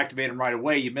you could activate him right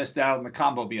away, you missed out on the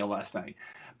combo meal last night.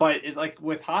 But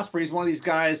with Hosper, he's one of these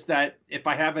guys that if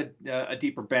I have a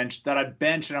deeper bench, that I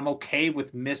bench and I'm okay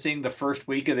with missing the first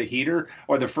week of the heater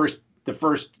or the first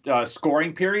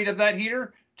scoring period of that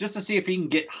heater just to see if he can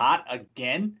get hot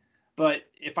again. But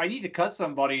if I need to cut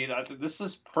somebody, this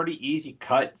is pretty easy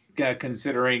cut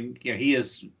considering he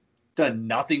has done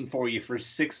nothing for you for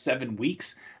 6-7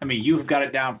 weeks. I mean, you've got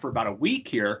it down for about a week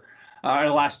here, the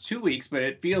last 2 weeks, but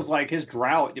it feels like his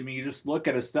drought. I mean, you just look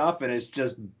at his stuff and it's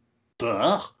just,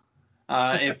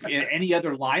 if in any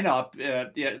other lineup,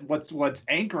 what's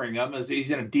anchoring him is he's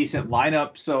in a decent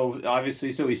lineup. So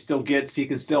obviously, he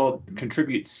can still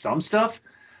contribute some stuff.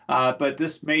 But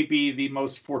this may be the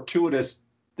most fortuitous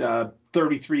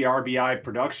 33 RBI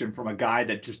production from a guy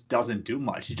that just doesn't do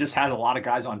much. He just has a lot of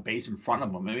guys on base in front of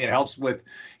him. I mean, it helps with,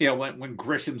 when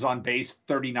Grisham's on base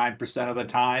 39% of the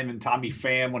time and Tommy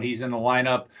Pham when he's in the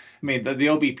lineup. I mean, the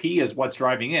OBP is what's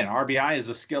driving in. RBI is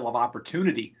a skill of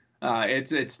opportunity.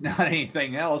 It's not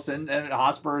anything else. And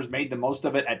Hosmer has made the most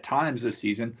of it at times this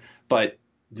season. But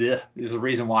there's a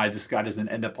reason why this guy doesn't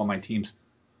end up on my teams.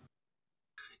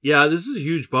 Yeah, this is a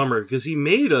huge bummer because he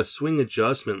made a swing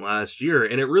adjustment last year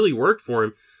and it really worked for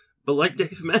him. But like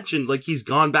Dave mentioned, he's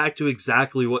gone back to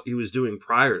exactly what he was doing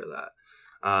prior to that.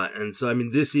 And so, I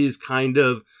mean, this is kind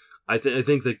of, I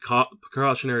think the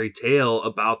cautionary tale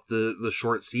about the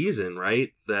short season,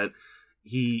 right? That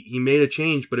he made a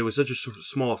change, but it was such a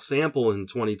small sample in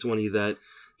 2020 that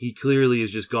he clearly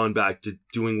has just gone back to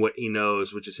doing what he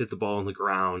knows, which is hit the ball on the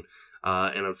ground.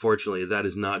 And unfortunately, that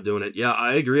is not doing it. Yeah,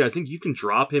 I agree. I think you can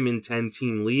drop him in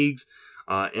 10-team leagues.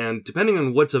 And depending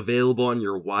on what's available on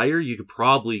your wire, you could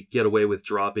probably get away with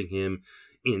dropping him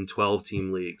in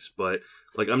 12-team leagues. But,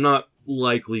 I'm not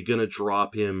likely going to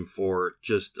drop him for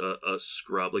just a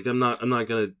scrub. I'm not going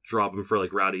to drop him for,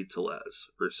 Rowdy Tellez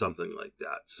or something like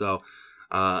that. So,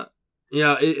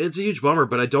 yeah, it's a huge bummer,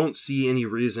 but I don't see any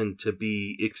reason to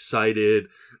be excited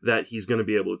that he's going to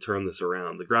be able to turn this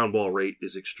around. The ground ball rate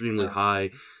is extremely high.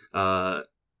 Like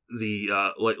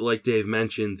Dave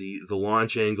mentioned, the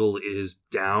launch angle is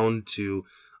down to,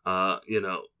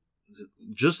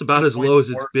 just about as low as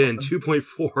it's been.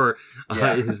 2.4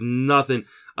 is nothing.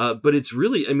 But it's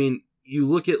really, I mean, you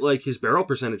look at his barrel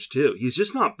percentage too. He's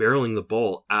just not barreling the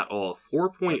ball at all.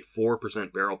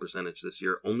 4.4% barrel percentage this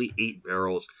year. Only 8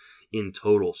 barrels in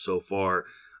total so far.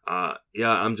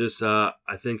 I'm just, I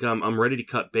think I'm ready to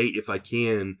cut bait if I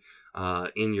can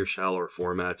in your shallower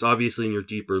formats. Obviously, in your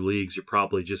deeper leagues, you're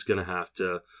probably just going to have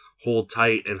to hold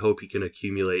tight and hope he can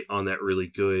accumulate on that really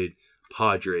good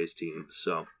Padres team.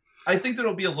 So I think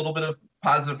there'll be a little bit of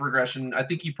positive regression. I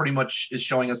think he pretty much is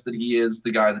showing us that he is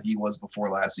the guy that he was before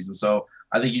last season. So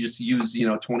I think you just use,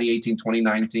 2018,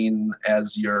 2019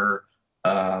 as your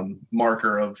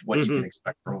marker of what you can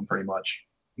expect from him pretty much.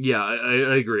 Yeah,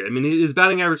 I agree. I mean, his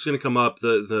batting average is going to come up.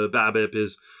 The BABIP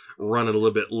is running a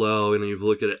little bit low, and if you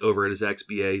look at it over at his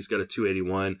XBA, he's got a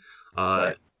 281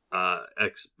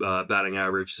 batting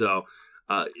average. So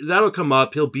that'll come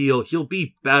up. He'll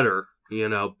be better,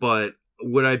 but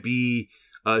would I be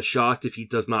shocked if he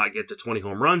does not get to 20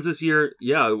 home runs this year?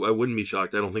 Yeah, I wouldn't be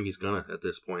shocked. I don't think he's gonna at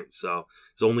this point. So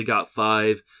he's only got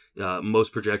 5.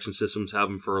 Most projection systems have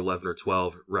him for 11 or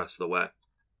 12 rest of the way.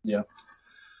 Yeah.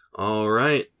 All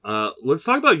right. Let's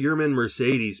talk about Yermin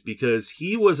Mercedes, because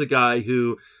he was a guy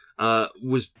who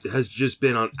has just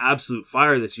been on absolute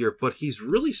fire this year, but he's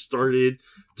really started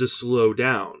to slow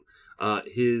down.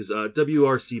 His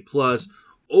WRC plus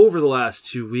over the last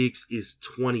 2 weeks is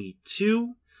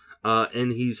 22,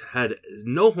 and he's had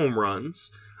no home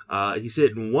runs. He's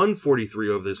hit 143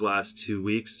 over his last 2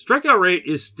 weeks. Strikeout rate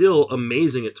is still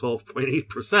amazing at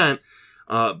 12.8%,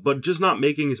 but just not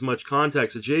making as much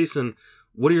contact. So, Jason,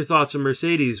 what are your thoughts on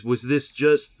Mercedes? Was this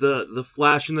just the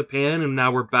flash in the pan, and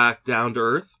now we're back down to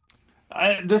earth?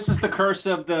 This is the curse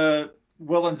of the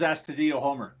Willens Astudillo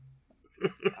homer.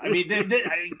 I mean,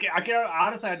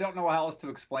 honestly, I don't know how else to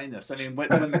explain this. I mean, when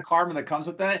the karma that comes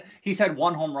with that, he's had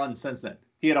one home run since then.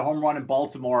 He had a home run in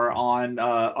Baltimore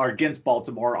or against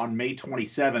Baltimore on May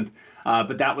 27th,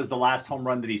 but that was the last home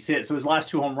run that he's hit. So his last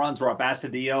two home runs were off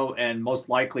Astudillo and most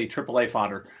likely AAA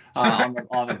fodder on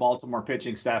the Baltimore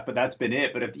pitching staff. But that's been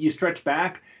it. But if you stretch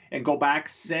back and go back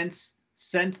since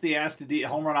the Astudillo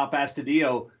home run off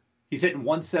Astudillo, he's hitting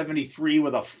 173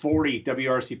 with a 40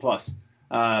 WRC plus.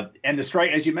 And the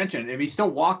strike, as you mentioned, if he's still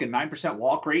walking, 9%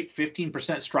 walk rate, 15%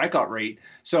 strikeout rate.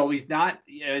 So it's not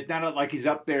like he's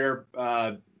up there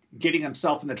getting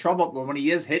himself into trouble. But when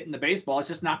he is hitting the baseball, it's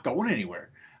just not going anywhere.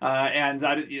 And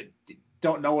I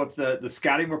don't know if the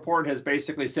scouting report has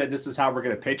basically said this is how we're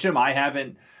going to pitch him. I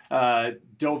haven't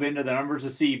dove into the numbers to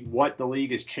see what the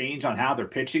league has changed on how they're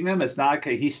pitching them. It's not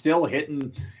he's still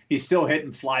hitting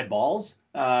fly balls.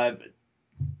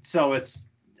 So it's.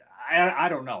 I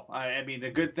don't know. I mean, the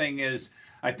good thing is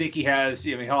I think he'll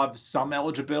have some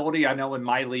eligibility. I know in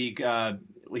my league,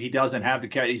 he doesn't have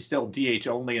he's still DH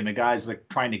only, and the guys like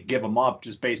trying to give him up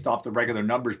just based off the regular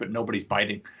numbers, but nobody's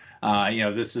biting.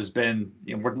 This has been,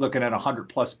 we're looking at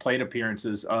 100+ plate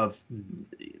appearances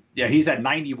he's at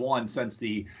 91 since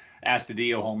the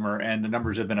Astudillo homer, and the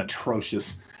numbers have been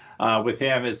atrocious with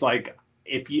him. It's like,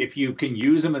 if you can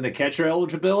use him in the catcher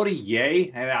eligibility,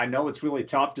 yay. And I know it's really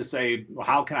tough to say, well,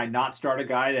 how can I not start a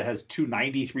guy that has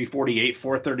 290, 348,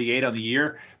 438 on the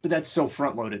year? But that's so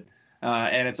front loaded.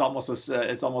 And it's almost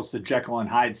a Jekyll and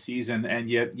Hyde season. And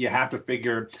you have to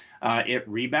figure it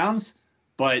rebounds.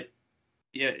 But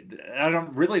yeah, I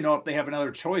don't really know if they have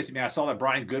another choice. I mean, I saw that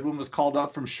Brian Goodwin was called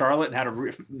up from Charlotte and had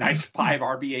a nice 5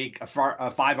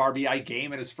 RBI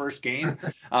game in his first game.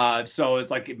 So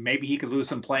it's like maybe he could lose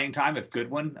some playing time if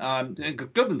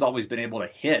Goodwin's always been able to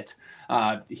hit.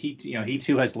 He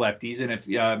too has lefties, and if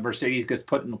Mercedes gets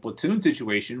put in the platoon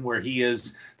situation where he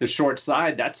is the short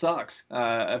side, that sucks.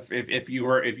 If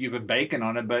you've been banking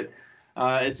on it, but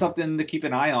it's something to keep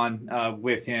an eye on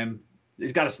with him.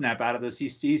 He's got to snap out of this.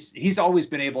 He's always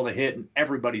been able to hit, and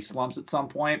everybody slumps at some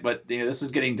point, but this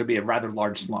is getting to be a rather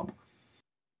large slump.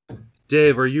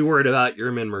 Dave, are you worried about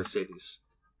Yermin Mercedes?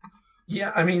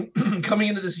 Yeah, I mean, coming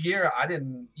into this year, I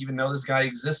didn't even know this guy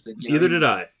existed. Neither did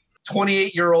I.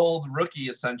 28-year-old rookie,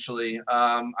 essentially.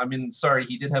 Sorry,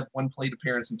 he did have one plate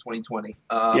appearance in 2020.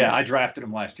 Yeah, I drafted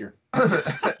him last year.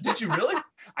 Did you really?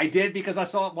 I did, because I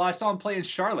saw him play in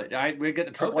Charlotte. We get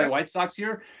the AAA White Sox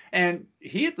here, and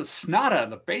he hit the snot out of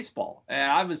the baseball.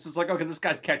 And I was just like, okay, this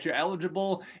guy's catcher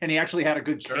eligible, and he actually had a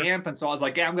good camp. And so I was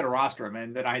like, yeah, I'm going to roster him.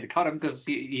 And then I had to cut him because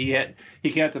he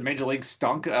came at the major league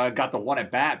stunk, got the one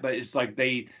at bat, but it's like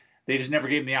they just never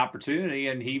gave him the opportunity,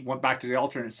 and he went back to the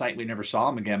alternate site. We never saw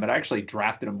him again, but I actually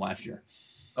drafted him last year.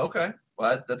 Okay,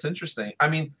 well, that's interesting. I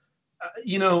mean,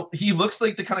 he looks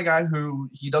like the kind of guy who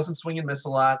he doesn't swing and miss a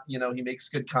lot. He makes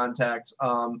good contact.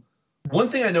 One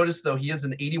thing I noticed, though, he has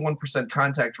an 81%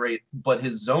 contact rate, but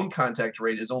his zone contact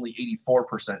rate is only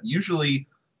 84%. Usually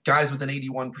guys with an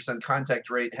 81% contact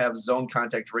rate have zone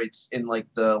contact rates in like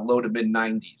the low to mid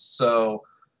 90s. So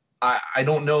I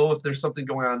don't know if there's something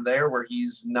going on there where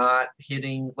he's not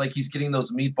hitting, like he's getting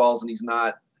those meatballs and he's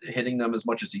not hitting them as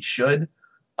much as he should.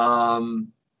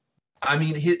 I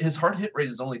mean, his hard hit rate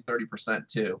is only 30%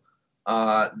 too.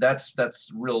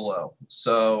 That's real low.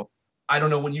 So I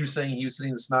don't know, when you're saying he was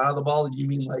hitting the snot out of the ball, do you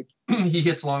mean like he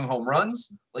hits long home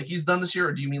runs like he's done this year,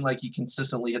 or do you mean like he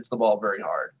consistently hits the ball very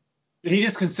hard? He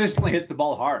just consistently hits the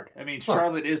ball hard. I mean,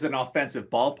 Charlotte is an offensive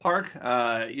ballpark.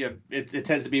 It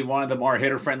tends to be one of the more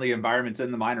hitter-friendly environments in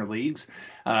the minor leagues.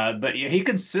 But he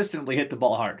consistently hit the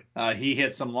ball hard. He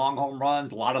hit some long home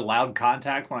runs, a lot of loud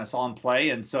contact when I saw him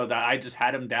play, and so that I just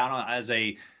had him down as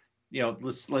a,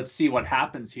 let's see what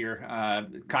happens here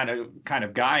kind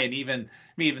of guy. And even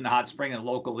the Hot Spring in the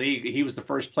local league, he was the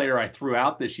first player I threw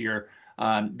out this year.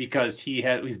 Because he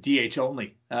was DH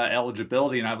only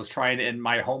eligibility, and I was trying to, in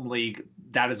my home league,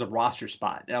 that is a roster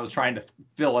spot. And I was trying to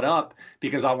fill it up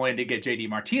because I wanted to get JD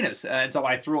Martinez, and so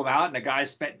I threw him out, and the guy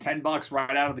spent $10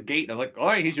 right out of the gate. And I was like,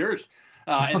 "Oh, he's yours."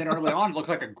 And then early on, it looked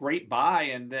like a great buy,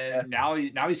 and then now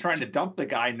he's trying to dump the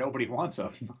guy. Nobody wants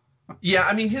him. Yeah,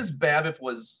 I mean, his BABIP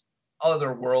was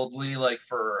otherworldly.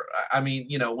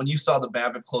 When you saw the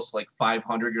BABIP close to like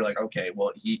 500, you're like, okay,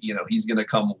 well, he's going to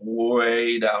come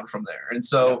way down from there. And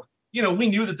so, we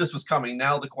knew that this was coming.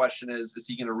 Now the question is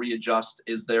he going to readjust?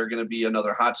 Is there going to be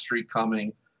another hot streak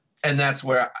coming? And that's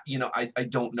where, I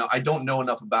don't know. I don't know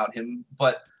enough about him,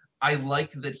 but I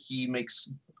like that he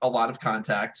makes a lot of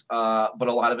contact, but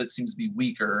a lot of it seems to be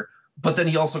weaker. But then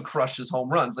he also crushes home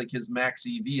runs. Like his max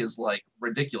EV is like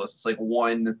ridiculous. It's like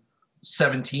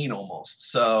 17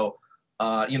 almost. So,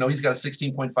 he's got a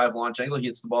 16.5 launch angle. He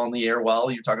hits the ball in the air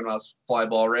well. You're talking about his fly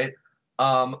ball rate.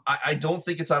 I don't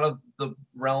think it's out of the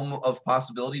realm of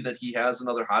possibility that he has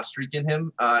another hot streak in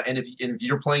him. And if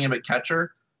you're playing him at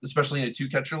catcher, especially in a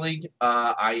 2-catcher league,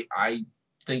 I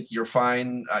think you're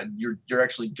fine. You're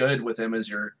actually good with him as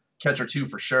your catcher 2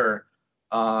 for sure.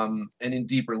 And in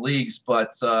deeper leagues,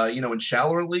 but in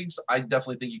shallower leagues, I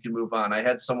definitely think you can move on. I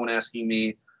had someone asking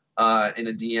me in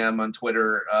a DM on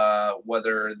Twitter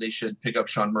whether they should pick up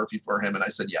Sean Murphy for him, and I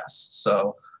said yes.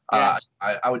 So I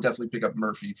would definitely pick up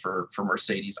Murphy for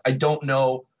Mercedes. I don't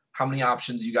know how many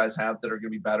options you guys have that are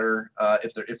going to be better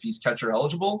if he's catcher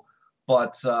eligible,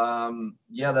 but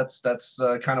that's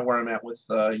kind of where I'm at with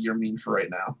Yermin for right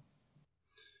now.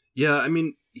 Yeah, I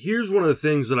mean, here's one of the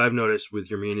things that I've noticed with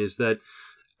Yermin is that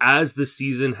as the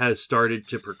season has started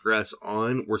to progress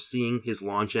on, we're seeing his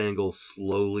launch angle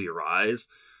slowly rise,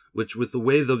 which with the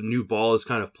way the new ball is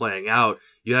kind of playing out,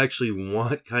 you actually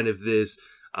want kind of this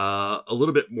a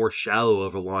little bit more shallow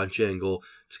of a launch angle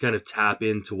to kind of tap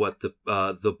into what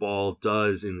the ball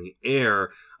does in the air,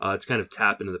 to kind of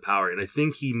tap into the power. And I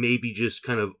think he may be just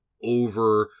kind of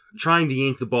trying to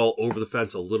yank the ball over the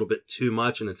fence a little bit too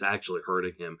much, and it's actually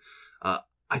hurting him.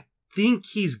 I think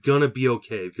he's gonna be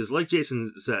okay because, like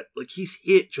Jason said, like he's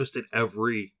hit just at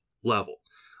every level,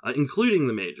 including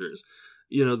the majors.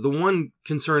 The one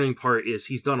concerning part is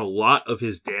he's done a lot of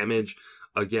his damage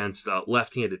against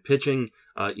left-handed pitching.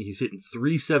 He's hitting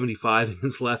 375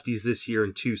 against lefties this year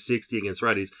and 260 against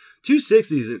righties.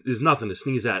 260 is nothing to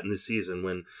sneeze at in this season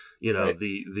when right.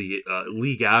 the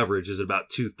league average is about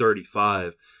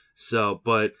 235. So,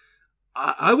 but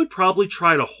I would probably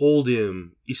try to hold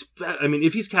him. I mean,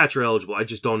 if he's catcher eligible, I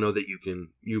just don't know that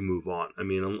you move on. I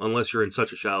mean, unless you're in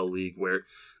such a shallow league where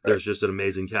there's just an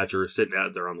amazing catcher sitting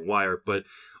out there on the wire. But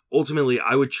ultimately,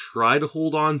 I would try to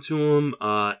hold on to him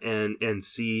and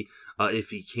see if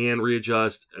he can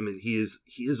readjust. I mean, he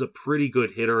is a pretty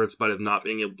good hitter in spite of not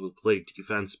being able to play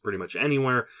defense pretty much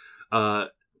anywhere.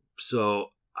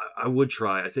 So I would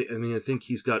try. I think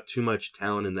he's got too much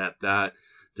talent in that bat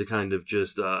to kind of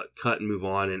just cut and move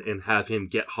on and have him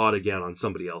get hot again on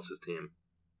somebody else's team.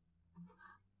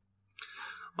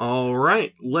 All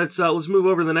right, let's move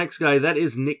over to the next guy. That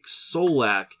is Nick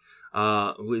Solak,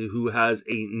 who has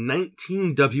a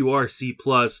 19 WRC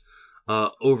plus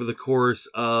over the course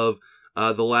of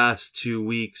the last 2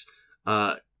 weeks.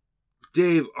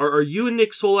 Dave, are you a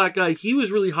Nick Solak guy? He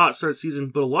was really hot start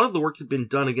season, but a lot of the work had been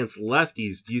done against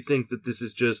lefties. Do you think that this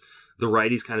is just the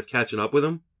righties kind of catching up with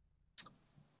him?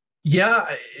 Yeah,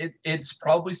 it's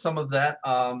probably some of that.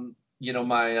 My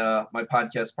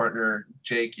podcast partner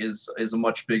Jake is a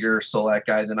much bigger Solak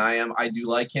guy than I am. I do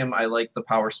like him. I like the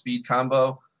power speed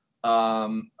combo.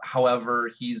 However,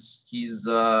 he's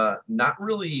not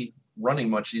really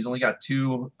running much. He's only got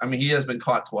 2. I mean, he has been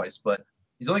caught twice, but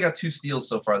he's only got 2 steals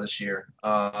so far this year.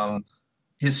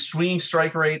 His swinging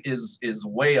strike rate is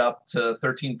way up to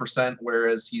 13%,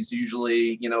 whereas he's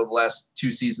usually, the last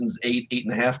 2 seasons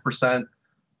 8.5%.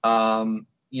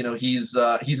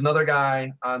 He's another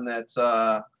guy on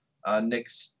that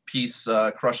Nick's piece,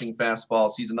 crushing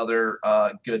fastballs. He's another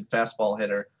good fastball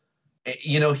hitter.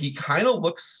 He kind of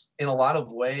looks in a lot of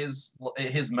ways,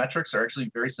 his metrics are actually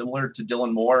very similar to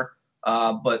Dylan Moore,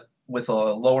 but with a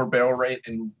lower barrel rate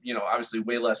and, obviously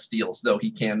way less steals, though he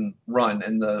can run,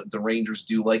 and the Rangers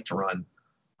do like to run.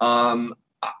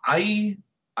 I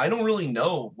don't really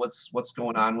know what's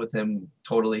going on with him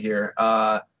totally here.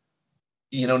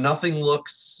 Nothing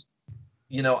looks,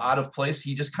 out of place.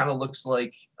 He just kind of looks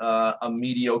like a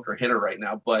mediocre hitter right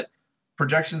now, but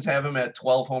projections have him at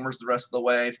 12 homers the rest of the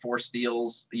way, 4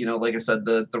 steals. Like I said,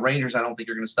 the Rangers, I don't think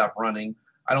you're going to stop running.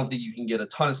 I don't think you can get a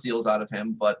ton of steals out of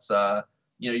him, but,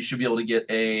 you should be able to get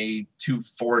a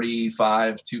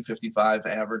 245, 255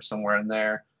 average somewhere in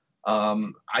there.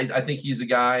 I think he's a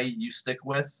guy you stick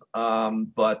with,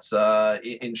 but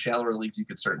in shallower leagues, you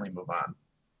could certainly move on.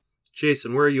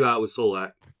 Jason, where are you at with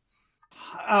Solak?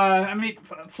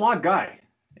 Flawed guy.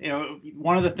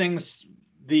 One of the things,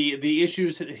 the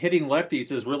issues hitting lefties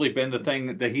has really been the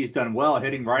thing that he's done well.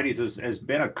 Hitting righties has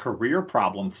been a career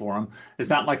problem for him. It's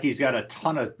not like he's got a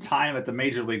ton of time at the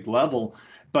major league level,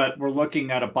 but we're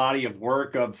looking at a body of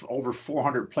work of over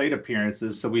 400 plate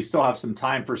appearances, so we still have some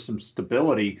time for some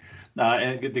stability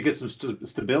and to get some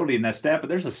stability in that stat. But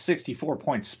there's a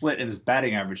 64-point split in his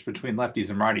batting average between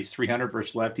lefties and righties, 300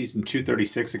 versus lefties and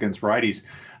 236 against righties.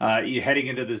 Heading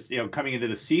into this, coming into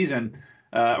the season,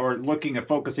 or looking at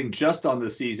focusing just on the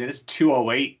season, it's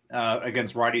 208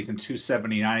 against righties and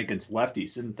 279 against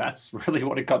lefties, and that's really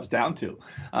what it comes down to.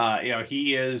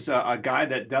 He is a guy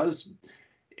that does.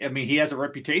 I mean, he has a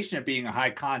reputation of being a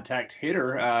high contact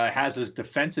hitter, has his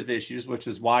defensive issues, which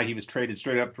is why he was traded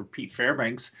straight up for Pete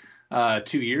Fairbanks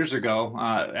 2 years ago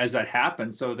as that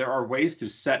happened. So there are ways to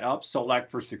set up Solak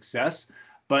for success,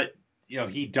 but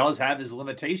he does have his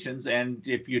limitations. And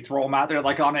if you throw him out there,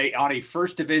 like on a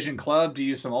first division club, to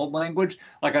use some old language,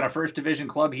 like on a first division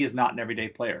club, he is not an everyday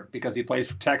player because he plays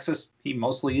for Texas. He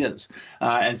mostly is.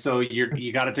 And so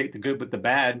you got to take the good with the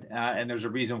bad. And there's a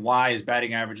reason why his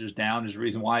batting average is down. There's a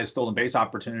reason why his stolen base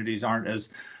opportunities aren't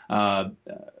as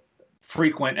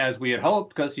frequent as we had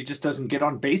hoped, because he just doesn't get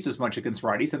on base as much against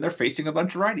righties, and they're facing a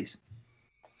bunch of righties.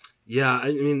 Yeah,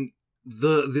 I mean,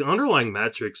 the underlying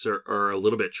metrics are a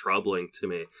little bit troubling to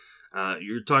me.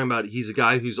 You're talking about he's a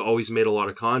guy who's always made a lot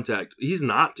of contact. He's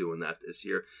not doing that this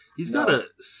year. He's got a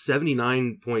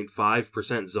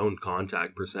 79.5% zone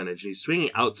contact percentage. He's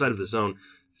swinging outside of the zone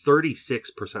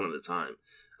 36% of the time.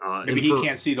 Maybe he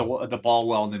can't see the ball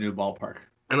well in the new ballpark.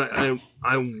 And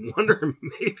I wonder,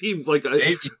 maybe like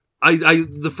I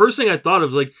the first thing I thought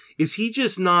of, like, is he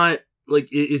just not, like,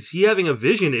 is he having a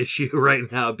vision issue right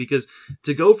now? Because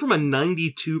to go from a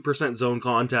 92% zone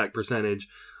contact percentage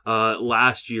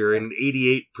last year and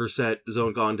 88%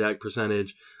 zone contact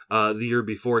percentage the year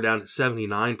before down to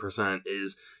 79%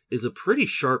 is a pretty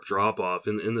sharp drop off.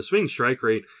 And the swing strike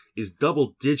rate is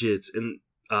double digits, and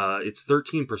it's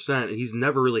 13%. And he's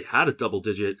never really had a double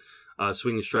digit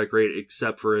swing strike rate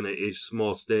except for in a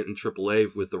small stint in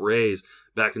AAA with the Rays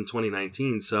back in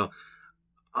 2019. So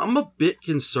I'm a bit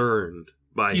concerned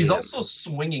by He's him. also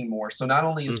swinging more. So not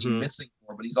only is he missing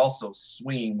more, but he's also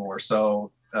swinging more.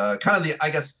 So kind of I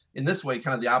guess in this way,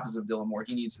 kind of the opposite of Dylan Moore.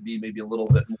 He needs to be maybe a little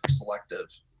bit more selective.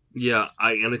 Yeah,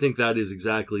 I think that is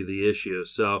exactly the issue.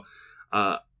 So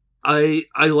I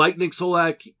like Nick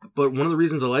Solak, but one of the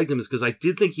reasons I liked him is because I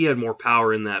did think he had more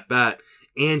power in that bat,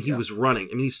 and he was running.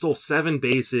 I mean, he stole 7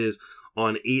 bases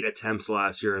on 8 attempts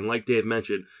last year, and like Dave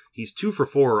mentioned, he's 2 for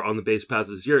 4 on the base paths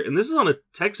this year, and this is on a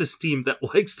Texas team that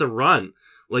likes to run.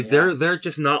 Like, they're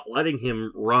just not letting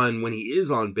him run when he is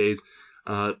on base.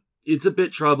 It's a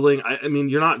bit troubling. I mean,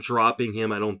 you're not dropping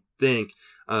him, I don't think,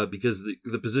 because the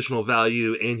positional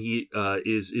value, and he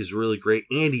is really great,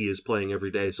 and he is playing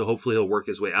every day, so hopefully he'll work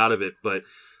his way out of it. But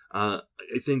I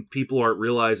think people aren't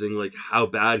realizing like how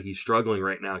bad he's struggling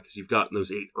right now, because you've gotten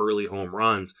those 8 early home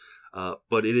runs.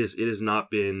 But it has not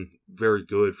been very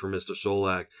good for Mr.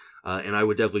 Solak, and I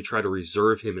would definitely try to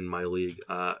reserve him in my league.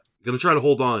 Going to try to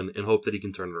hold on and hope that he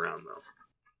can turn it around, though.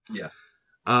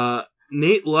 Yeah.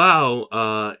 Nate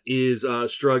Lau is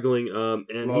struggling,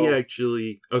 and Lowe. he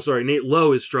actually... Oh, sorry, Nate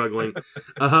Lowe is struggling.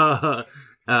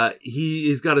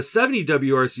 He's got a 70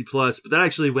 WRC plus, but that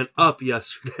actually went up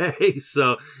yesterday,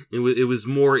 so it was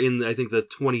more in, I think, the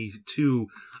 22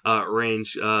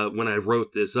 range when I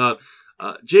wrote this up.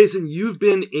 Jason, you've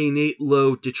been a Nate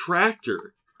Lowe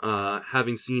detractor,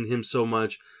 having seen him so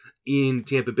much in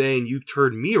Tampa Bay, and you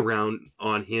turned me around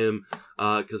on him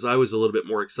because I was a little bit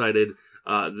more excited,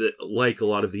 like a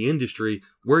lot of the industry.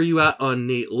 Where are you at on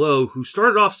Nate Lowe, who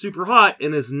started off super hot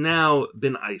and has now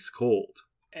been ice cold?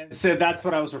 And so that's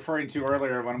what I was referring to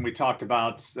earlier when we talked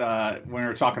about when we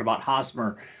were talking about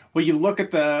Hosmer. When you look at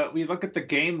the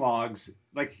game logs,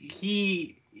 like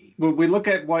when we look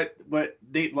at what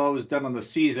Nate Lowe has done on the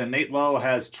season, Nate Lowe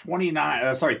has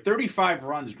 35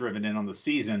 runs driven in on the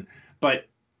season, but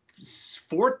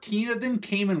 14 of them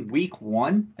came in week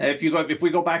 1. If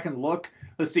we go back and look,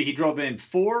 let's see, he drove in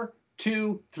 4,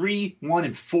 2, 3, 1,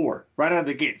 and 4 right out of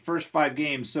the gate, first 5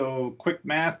 games. So quick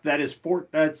math, that's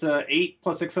 8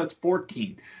 plus 6, that's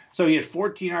 14. So he had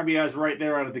 14 RBIs right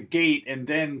there out of the gate, and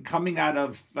then coming out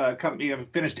of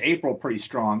finished April pretty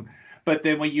strong. But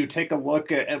then when you take a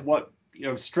look at what,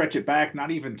 stretch it back,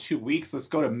 not even 2 weeks, let's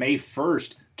go to May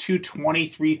 1st, 220,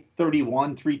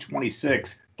 331,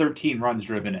 326, 13 runs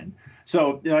driven in.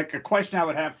 So like a question I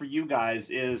would have for you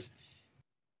guys is,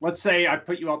 let's say I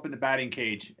put you up in the batting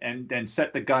cage and then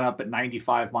set the gun up at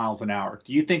 95 miles an hour.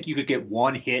 Do you think you could get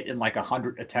 1 hit in like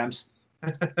 100 attempts?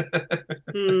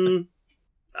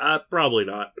 Probably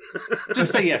not.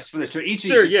 Just say yes for this. Each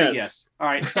of Sure, you yes. say yes. All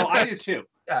right. So I do too.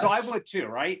 Yes. So I would too,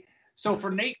 right? So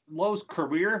for Nate Lowe's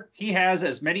career, he has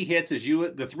as many hits as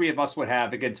the 3 of us would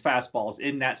have against fastballs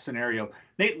in that scenario.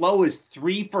 Nate Lowe is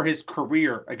 3 for his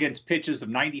career against pitches of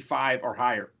 95 or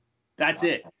higher. That's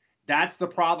it. That's the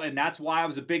problem, and that's why I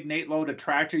was a big Nate Lowe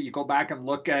detractor. You go back and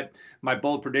look at my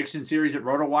bold prediction series at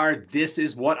RotoWire. This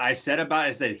is what I said about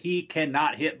is that he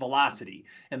cannot hit velocity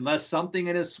unless something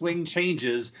in his swing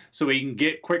changes so he can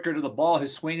get quicker to the ball.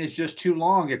 His swing is just too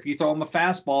long. If you throw him a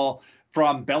fastball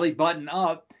from belly button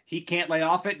up, he can't lay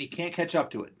off it and he can't catch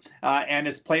up to it. And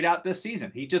it's played out this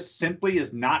season. He just simply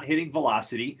is not hitting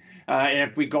velocity. And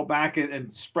if we go back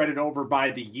and spread it over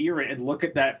by the year and look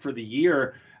at that for the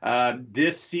year,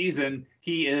 this season,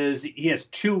 he has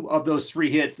 2 of those 3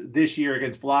 hits this year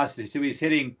against velocity. So he's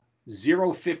hitting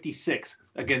 0.56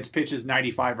 against pitches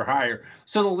 95 or higher.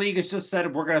 So the league has just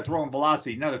said we're going to throw in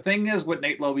velocity. Now, the thing is with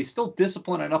Nate Lowe, he's still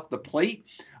disciplined enough to the plate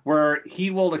where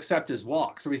he will accept his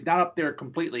walk. So he's not up there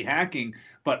completely hacking,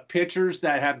 but pitchers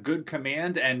that have good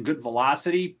command and good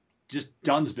velocity, just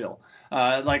Dunsville.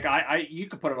 You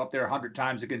could put him up there 100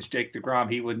 times against Jake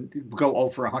DeGrom. He would go 0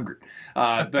 for 100.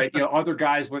 But other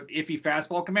guys with iffy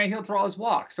fastball command, he'll draw his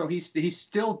walk. So he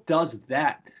still does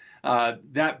that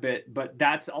bit, but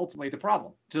that's ultimately the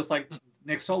problem. Just like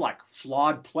Nick Solak,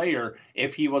 flawed player.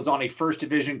 If he was on a first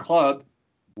division club,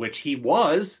 which he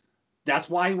was,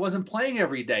 that's why he wasn't playing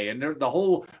every day. And the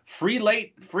whole free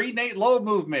Nate Lowe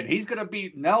movement, he's going to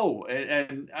be no.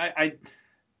 And I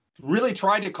really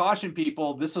tried to caution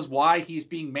people. This is why he's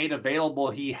being made available.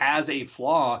 He has a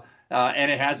flaw, and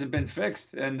it hasn't been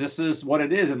fixed. And this is what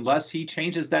it is. Unless he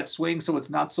changes that swing so it's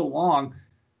not so long,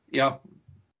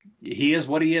 he is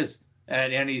what he is.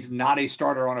 And he's not a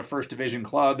starter on a first division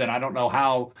club. And I don't know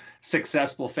how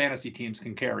successful fantasy teams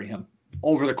can carry him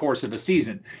over the course of a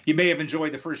season. You may have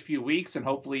enjoyed the first few weeks and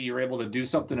hopefully you're able to do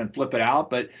something and flip it out.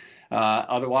 But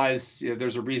otherwise,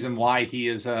 there's a reason why he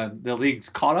is the league's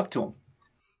caught up to him.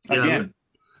 Again. Yeah,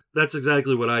 that's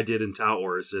exactly what I did in Tout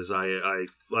Wars, is I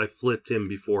flipped him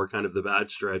before kind of the bad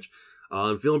stretch.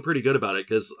 I'm feeling pretty good about it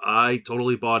because I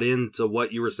totally bought into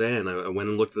what you were saying. I went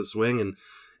and looked at the swing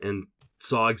and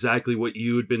saw exactly what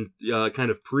you had been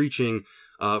kind of preaching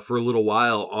for a little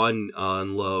while on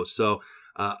Lowe. So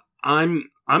I'm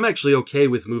actually okay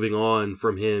with moving on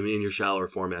from him in your shallower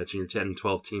formats, in your 10 and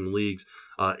 12 team leagues,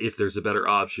 if there's a better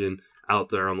option out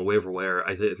there on the waiver wire.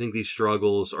 I think these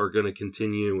struggles are going to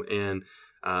continue, and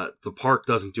the park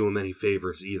doesn't do him any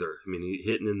favors either. I mean,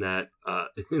 hitting in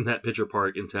that pitcher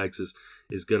park in Texas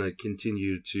is going to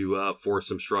continue to force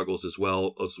some struggles as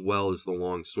well as the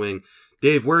long swing.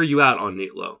 Dave, where are you at on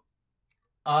Nate Lowe?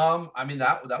 I mean,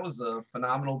 that was a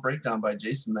phenomenal breakdown by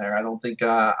Jason there. I don't think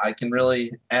I can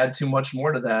really add too much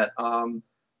more to that.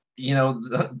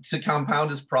 To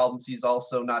compound his problems, he's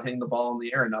also not hitting the ball in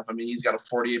the air enough. I mean, he's got a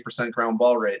 48% ground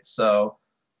ball rate. So,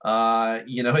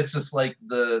 it's just like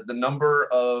the number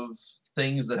of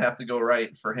things that have to go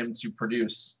right for him to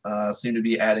produce seem to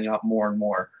be adding up more and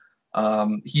more.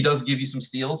 He does give you some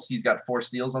steals. He's got 4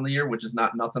 steals on the year, which is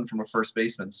not nothing from a first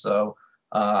baseman. So,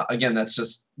 again, that's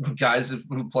just guys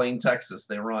who play in Texas,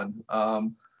 they run.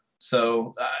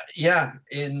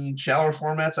 In shallower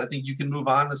formats, I think you can move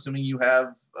on, assuming you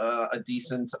have a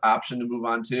decent option to move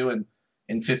on to. And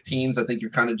in 15s, I think you're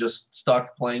kind of just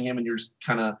stuck playing him, and you're just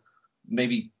kind of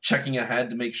maybe checking ahead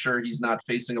to make sure he's not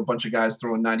facing a bunch of guys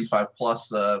throwing 95 plus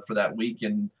for that week.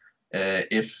 And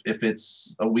if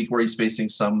it's a week where he's facing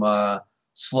some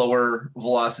slower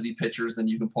velocity pitchers, then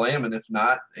you can play him. And if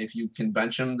not, if you can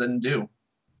bench him, then do.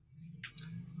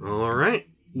 All right.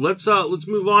 Let's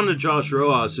move on to Josh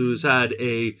Rojas, who's had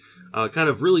a kind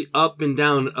of really up and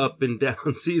down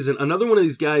season. Another one of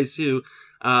these guys who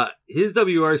his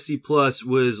WRC plus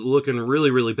was looking really,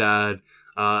 really bad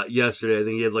yesterday. I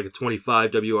think he had like a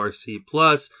 25 WRC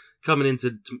plus coming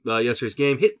into yesterday's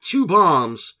game. Hit 2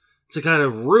 bombs to kind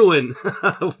of ruin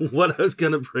what I was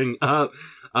going to bring up.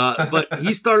 But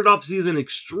he started off the season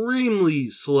extremely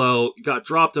slow, got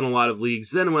dropped in a lot of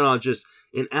leagues, then went on just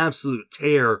an absolute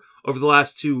tear. Over the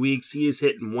last 2 weeks, he is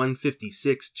hitting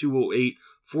 156, 208,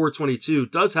 422.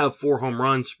 Does have 4 home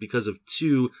runs because of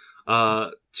two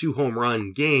home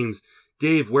run games.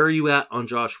 Dave, where are you at on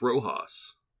Josh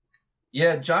Rojas?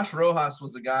 Yeah, Josh Rojas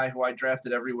was a guy who I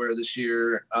drafted everywhere this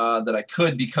year that I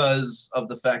could because of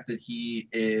the fact that he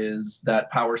is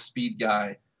that power speed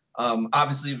guy.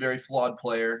 Obviously a very flawed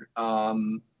player,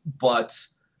 but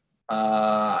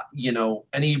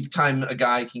anytime a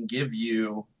guy can give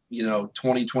you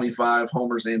 20, 25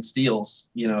 homers and steals,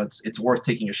 it's worth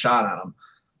taking a shot on him.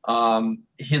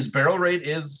 His barrel rate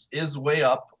is way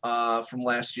up from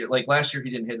last year. Like last year, he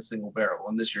didn't hit a single barrel,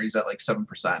 and this year he's at like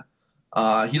 7%.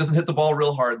 He doesn't hit the ball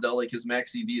real hard though. Like his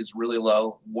max EV is really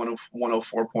low,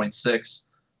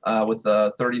 104.6 with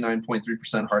a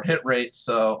 39.3% hard hit rate.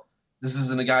 So this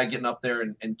isn't a guy getting up there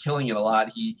and killing it a lot.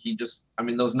 He just,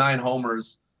 those 9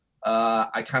 homers,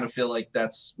 I kind of feel like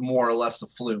that's more or less a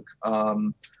fluke.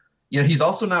 He's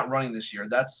also not running this year.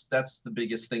 That's the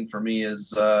biggest thing for me is,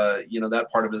 that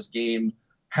part of his game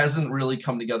hasn't really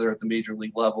come together at the major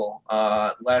league level.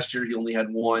 Last year, he only had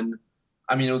 1.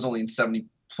 It was only in 70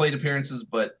 plate appearances,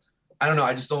 but I don't know.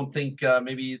 I just don't think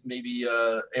maybe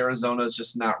Arizona is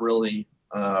just not really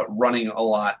running a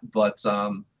lot. But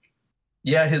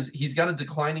yeah, he's got a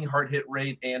declining hard hit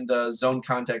rate and zone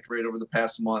contact rate over the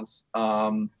past month.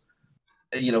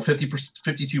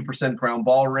 52% ground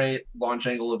ball rate, launch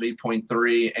angle of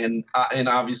 8.3, and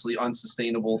obviously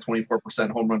unsustainable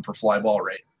 24% home run per fly ball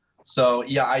rate. So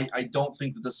yeah, I don't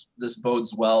think that this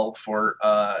bodes well for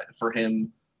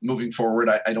him moving forward.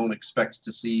 I don't expect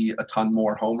to see a ton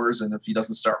more homers, and if he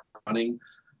doesn't start running,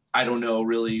 I don't know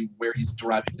really where he's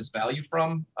deriving his value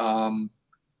from.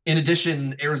 In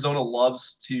addition, Arizona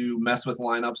loves to mess with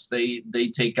lineups. They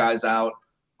take guys out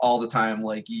all the time.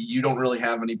 Like, you don't really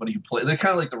have anybody who play. They're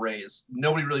kind of like the Rays.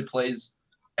 Nobody really plays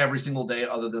every single day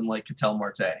other than like Ketel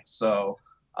Marte. So,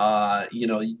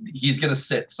 he's going to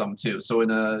sit some too. So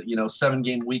in a,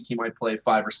 7-game week, he might play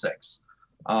 5 or 6.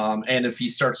 And if he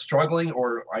starts struggling,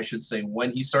 or I should say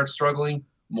when he starts struggling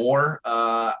more,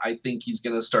 I think he's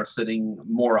going to start sitting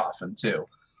more often too.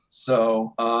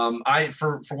 So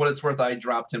for what it's worth, I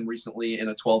dropped him recently in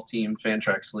a 12-team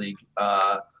Fantrax league.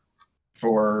 I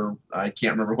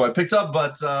can't remember who I picked up,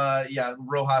 but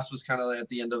Rojas was kind of at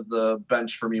the end of the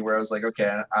bench for me, where I was like,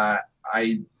 okay,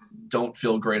 I don't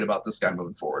feel great about this guy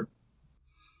moving forward.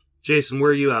 Jason,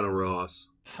 where are you at on Rojas?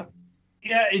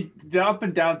 Yeah, the up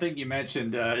and down thing you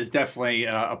mentioned is definitely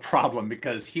a problem,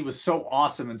 because he was so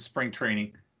awesome in spring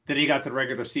training. Then he got to the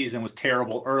regular season, was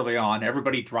terrible early on.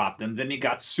 Everybody dropped him. Then he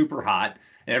got super hot.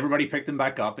 And everybody picked him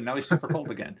back up, and now he's super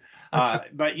cold again.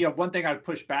 But one thing I'd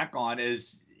push back on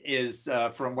is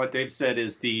from what they've said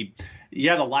is the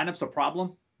lineup's a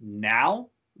problem now,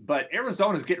 but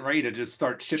Arizona's getting ready to just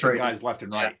start shipping guys left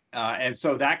and right, and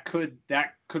so that could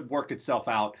work itself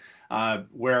out.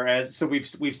 Whereas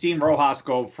we've seen Rojas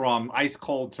go from ice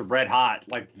cold to red hot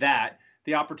like that.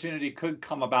 The opportunity could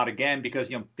come about again, because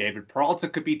David Peralta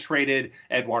could be traded,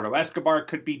 Eduardo Escobar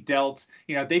could be dealt.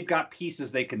 They've got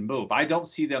pieces they can move. I don't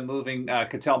see them moving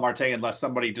Ketel Marte unless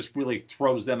somebody just really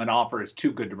throws them an offer is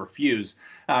too good to refuse.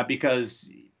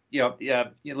 Because you're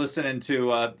listening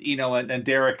to Eno and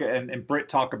Derek and Britt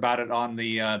talk about it on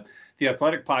the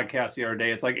Athletic podcast the other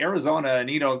day. It's like Arizona, and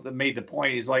Eno made the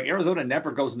point. He's like, Arizona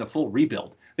never goes into full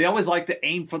rebuild. They always like to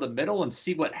aim for the middle and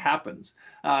see what happens.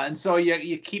 And so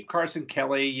you keep Carson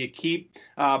Kelly, you keep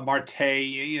Marte,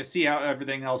 you see how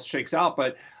everything else shakes out.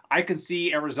 But I can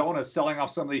see Arizona selling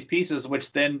off some of these pieces,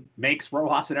 which then makes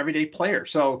Rojas an everyday player.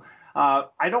 So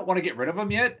I don't want to get rid of him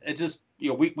yet. It just,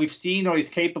 we've seen what he's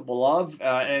capable of.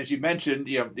 And as you mentioned,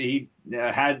 he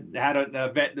had an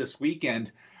event this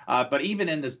weekend. But even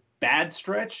in this bad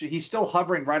stretch, he's still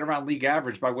hovering right around league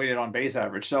average by weighted on base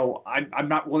average. So I'm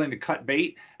not willing to cut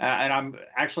bait, and I'm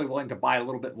actually willing to buy a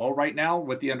little bit low right now,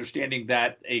 with the understanding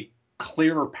that a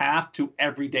clearer path to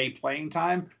everyday playing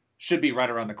time should be right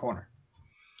around the corner.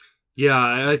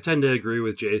 Yeah, I tend to agree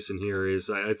with Jason here.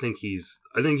 I think he's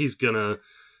gonna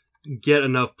get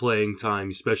enough playing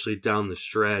time, especially down the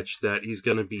stretch, that he's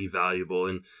gonna be valuable.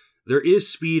 And there is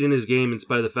speed in his game, in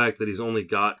spite of the fact that he's only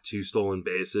got 2 stolen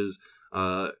bases.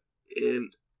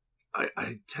 And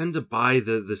I tend to buy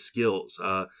the skills.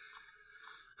 I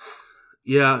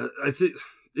think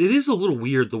it is a little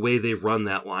weird the way they run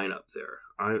that lineup there.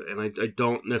 I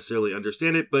don't necessarily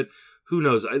understand it, but who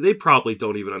knows? They probably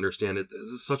don't even understand it. This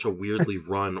is such a weirdly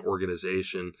run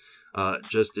organization,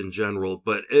 just in general.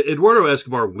 But Eduardo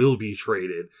Escobar will be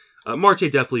traded. Marte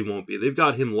definitely won't be. They've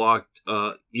got him locked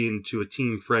into a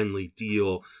team-friendly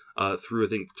deal through, I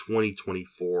think,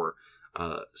 2024.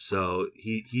 So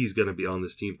he's going to be on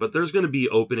this team, but there's going to be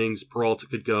openings. Peralta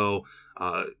could go,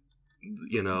 what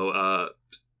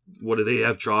do they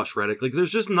have? Josh Reddick. Like,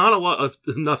 there's just not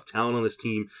enough talent on this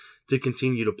team to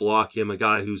continue to block him, a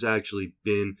guy who's actually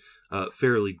been,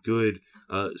 fairly good,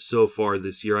 so far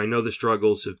this year. I know the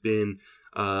struggles have been,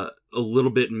 a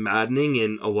little bit maddening,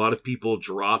 and a lot of people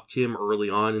dropped him early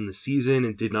on in the season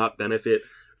and did not benefit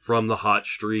from the hot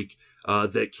streak,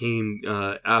 that came,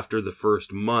 after the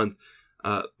first month.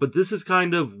 But this is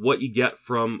kind of what you get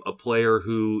from a player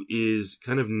who is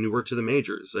kind of newer to the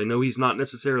majors. I know he's not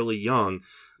necessarily young,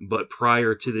 but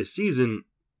prior to this season,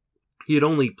 he had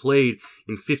only played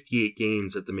in 58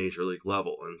 games at the major league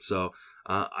level. And so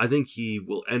I think he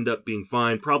will end up being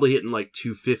fine, probably hitting like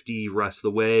 250 rest of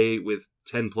the way with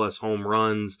 10 plus home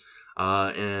runs,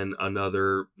 and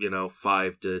another,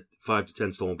 5 to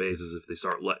 10 stolen bases if they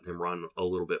start letting him run a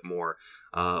little bit more,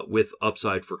 with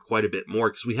upside for quite a bit more,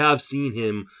 because we have seen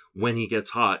him, when he gets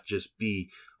hot, just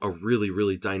be a really,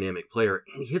 really dynamic player,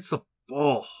 and he hits the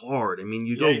ball hard. I mean,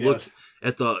 you go look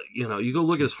at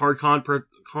his hard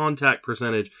contact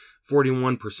percentage,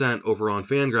 41% over on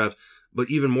Fangraphs, But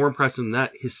even more impressive than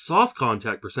that, his soft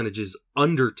contact percentage is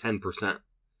under 10%.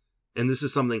 And this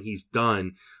is something he's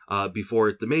done before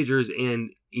at the majors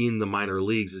and in the minor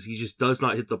leagues, is he just does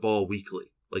not hit the ball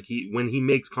weakly. Like when he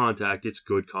makes contact, it's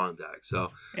good contact.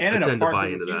 So and I tend to buy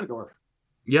into that. Humidor.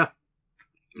 Yeah,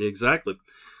 exactly.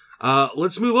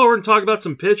 Let's move over and talk about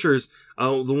some pitchers.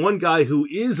 The one guy who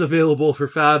is available for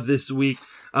Fab this week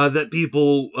that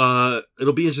people,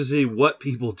 it'll be interesting to see what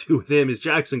people do with him, is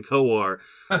Jackson Kowar,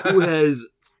 who has,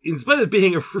 in spite of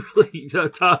being a really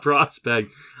top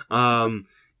prospect,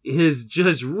 has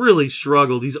just really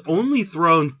struggled. He's only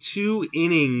thrown 2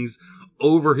 innings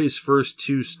over his first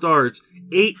 2 starts,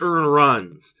 8 earned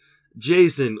runs.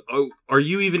 Jason, are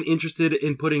you even interested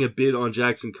in putting a bid on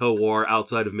Jackson Kowar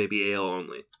outside of maybe AL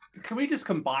only? Can we just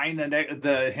combine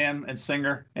the him and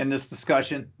Singer in this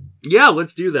discussion? Yeah,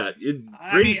 let's do that.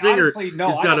 Brady Singer honestly, no,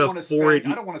 has got a 480.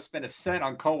 I don't want to spend a cent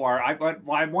on Kowar.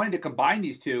 I wanted to combine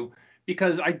these two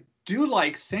because I do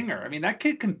like Singer. I mean, that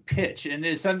kid can pitch, and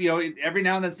it's every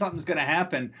now and then something's going to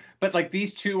happen. But like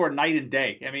these two are night and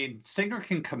day. I mean, Singer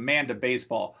can command a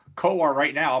baseball. Kowar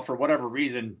right now, for whatever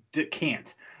reason,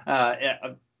 can't.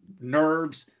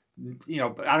 Nerves.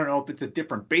 I don't know if it's a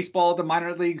different baseball at the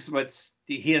minor leagues, but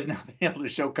he has not been able to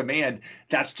show command.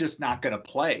 That's just not going to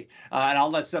play. And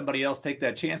I'll let somebody else take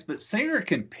that chance. But Singer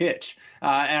can pitch.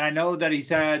 And I know that he's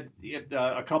had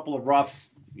a couple of rough.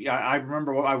 I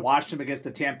remember I watched him against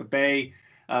the Tampa Bay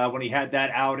when he had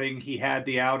that outing. He had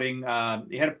the outing.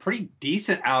 He had a pretty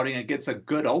decent outing against a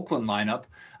good Oakland lineup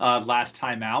last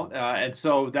time out. And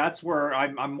so that's where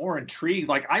I'm more intrigued.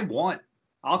 Like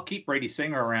I'll keep Brady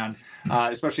Singer around,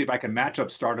 especially if I can matchup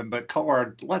start him. But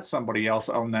Kowar, let somebody else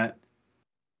own that.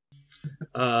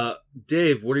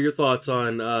 Dave, what are your thoughts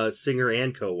on Singer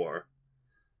and Kowar?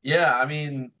 Yeah, I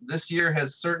mean, this year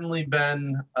has certainly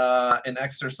been an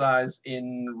exercise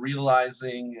in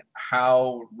realizing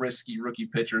how risky rookie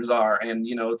pitchers are. And,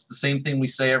 it's the same thing we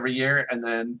say every year. And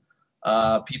then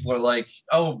people are like,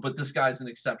 oh, but this guy's an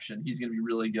exception. He's going to be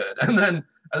really good. And then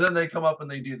they come up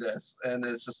and they do this. And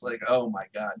it's just like, oh, my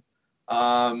God.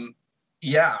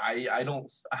 Yeah, I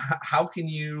don't – how can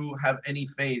you have any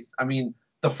faith? I mean,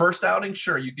 the first outing,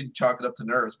 sure, you could chalk it up to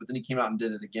nerves. But then he came out and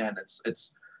did it again.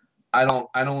 It's I don't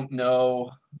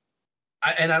know.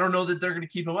 I don't know that they're going to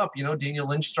keep him up. Daniel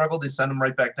Lynch struggled. They sent him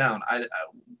right back down.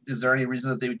 Is there any reason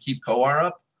that they would keep Kowar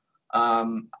up?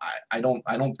 I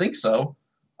don't think so.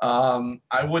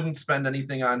 I wouldn't spend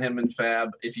anything on him in Fab.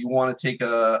 If you want to take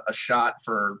a shot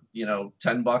for,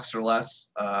 $10 or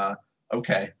less,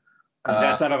 okay.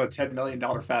 That's out of a $10 million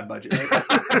Fab budget.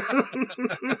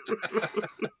 Right?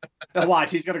 Now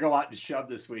watch, he's going to go out and shove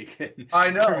this week. I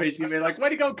know. Everybody's going to be like, way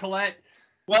to go, Collette.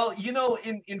 Well,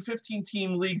 in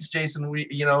 15-team leagues, Jason, we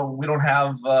don't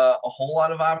have a whole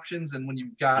lot of options, and when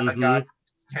you've got a guy with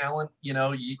talent,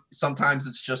 sometimes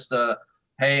it's just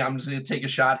hey, I'm just gonna take a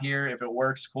shot here. If it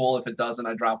works, cool. If it doesn't,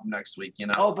 I drop him next week.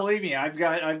 Oh, believe me, I've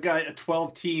got a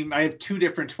 12-team. I have 2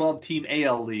 different 12-team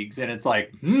AL leagues, and it's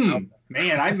like, man,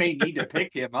 I may need to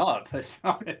pick him up.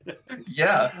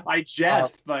 Yeah, I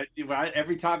jest, but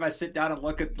every time I sit down and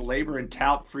look at the labor and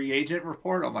tout free agent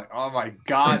report, I'm like, oh my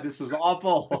God, this is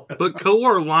awful. But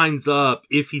Kowar lines up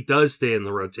if he does stay in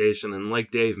the rotation, and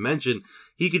like Dave mentioned,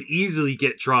 he could easily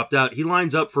get dropped out. He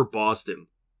lines up for Boston.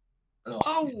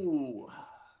 Oh.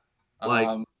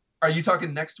 Are you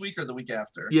talking next week or the week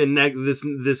after? Yeah,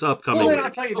 this upcoming week.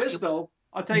 I'll tell you this though.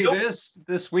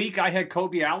 This week I had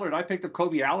Kobe Allard. I picked up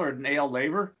Kobe Allard in AL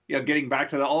labor. Getting back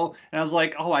to and I was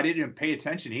like, I didn't even pay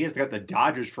attention. He has got the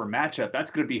Dodgers for a matchup.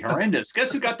 That's going to be horrendous.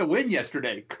 Guess who got the win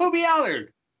yesterday? Kobe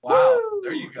Allard. Wow,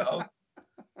 there you go.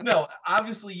 No,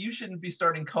 obviously you shouldn't be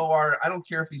starting Kowar. I don't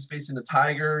care if he's facing the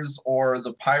Tigers or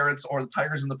the Pirates or the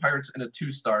Tigers and the Pirates in a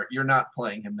 2-start. You're not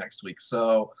playing him next week.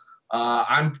 So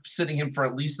I'm sitting him for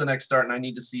at least the next start, and I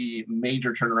need to see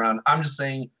major turnaround. I'm just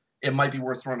saying it might be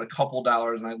worth throwing a couple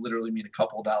dollars, and I literally mean a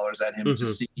couple dollars at him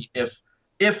to see if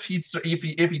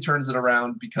he turns it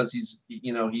around, because he's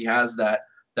he has that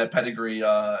pedigree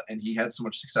and he had so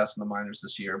much success in the minors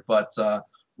this year. But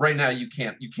right now you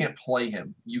can't play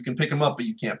him. You can pick him up, but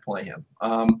you can't play him.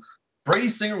 Brady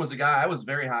Singer was a guy I was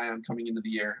very high on coming into the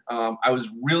year. I was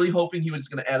really hoping he was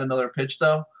going to add another pitch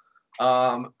though.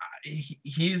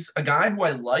 He's a guy who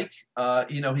I like.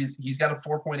 He's got a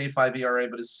 4.85 ERA,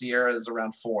 but his Sierra is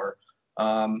around 4.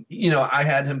 I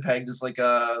had him pegged as like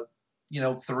a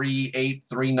 3.8,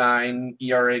 3.9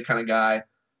 ERA kind of guy.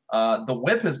 The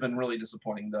whip has been really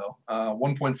disappointing though.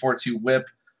 1.42 whip.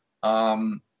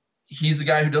 He's a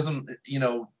guy who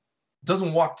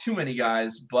doesn't walk too many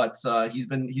guys, but he's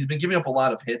been giving up a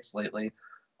lot of hits lately.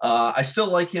 I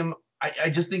still like him. I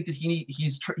just think that he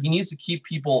needs to keep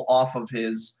people off of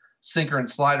his sinker and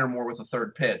slider more with a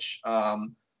third pitch.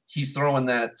 He's throwing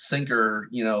that sinker,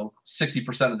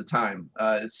 60% of the time.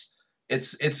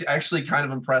 It's actually kind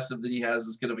of impressive that he has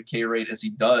as good of a K rate as he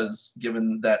does,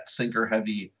 given that sinker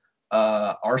heavy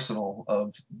arsenal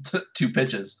of 2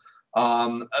 pitches.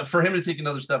 For him to take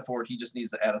another step forward, he just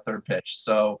needs to add a third pitch.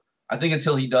 So I think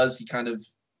until he does,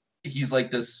 he's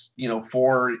like this,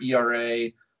 4 ERA,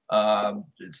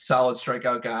 solid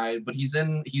strikeout guy, but he's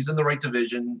in the right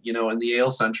division, in the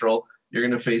AL Central. You're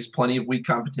going to face plenty of weak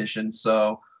competition.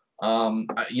 So,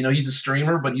 he's a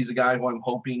streamer, but he's a guy who I'm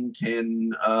hoping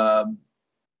can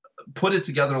put it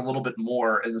together a little bit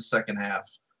more in the second half,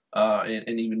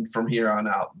 and even from here on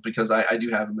out, because I do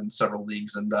have him in several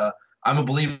leagues, and I'm a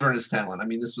believer in his talent. I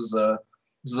mean, this is a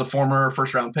former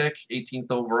first-round pick,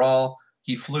 18th overall.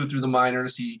 He flew through the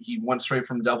minors. He went straight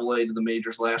from AA to the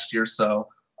majors last year, so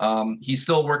he's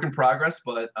still a work in progress,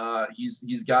 but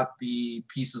he's got the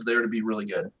pieces there to be really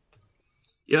good.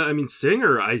 Yeah, I mean,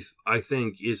 Singer, I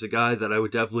think, is a guy that I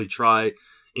would definitely try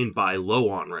and buy low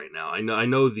on right now. I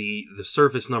know the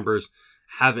surface numbers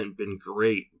haven't been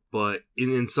great, but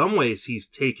in some ways he's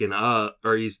taken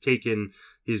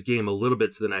his game a little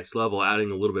bit to the next level,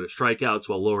 adding a little bit of strikeouts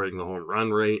while lowering the home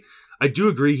run rate. I do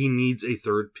agree he needs a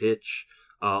third pitch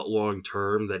long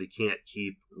term that he can't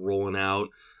keep rolling out.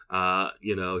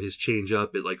 His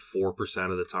changeup at like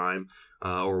 4% of the time.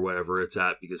 Or whatever it's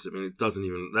at, because I mean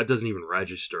that doesn't even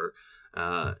register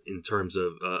in terms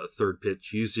of third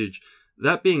pitch usage.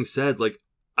 That being said, like,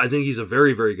 I think he's a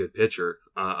very, very good pitcher.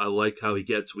 I like how he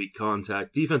gets weak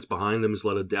contact. Defense behind him has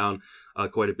let him down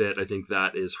quite a bit. I think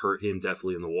that has hurt him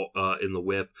definitely in the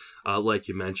whip, like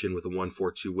you mentioned, with a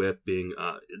 1.42 whip being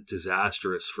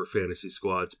disastrous for fantasy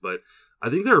squads. But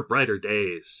I think there are brighter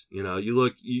days.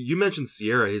 You mentioned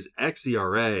Sierra. His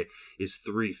xERA is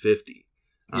 3.50.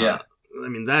 Yeah.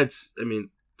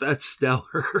 That's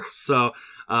stellar. So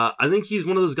I think he's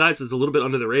one of those guys that's a little bit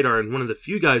under the radar, and one of the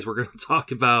few guys we're going to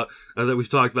talk about that we've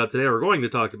talked about today, or going to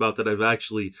talk about, that I've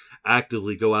actually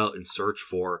actively go out and search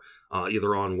for,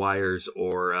 either on wires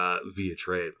or via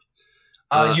trade.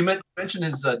 You mentioned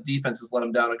his defense has let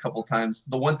him down a couple of times.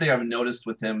 The one thing I've noticed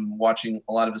with him watching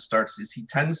a lot of his starts is he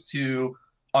tends to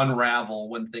unravel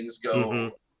when things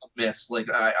go amiss. Like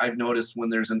I've noticed when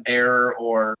there's an error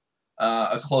or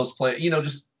a close play,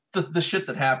 just the shit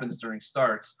that happens during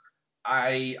starts.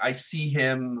 I see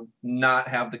him not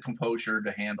have the composure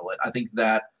to handle it. I think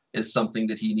that is something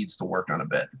that he needs to work on a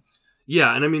bit.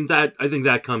 Yeah, and I think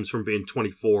that comes from being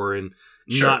 24 and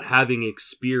not having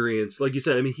experience. Like you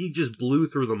said, he just blew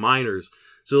through the minors,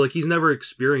 so like he's never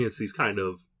experienced these kind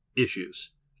of issues.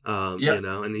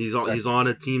 And he's on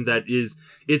a team that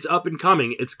it's up and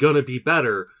coming. It's gonna be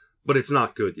better, but it's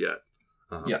not good yet.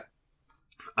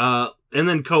 And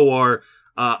then Kowar,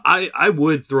 I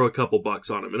would throw a couple bucks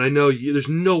on him, and I know there's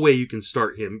no way you can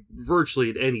start him virtually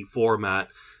in any format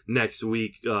next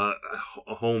week,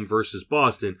 home versus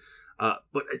Boston.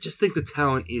 But I just think the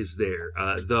talent is there.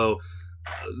 Though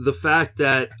the fact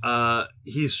that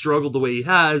he's struggled the way he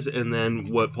has, and then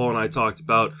what Paul and I talked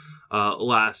about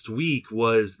last week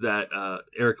was that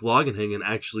Eric Longenhagen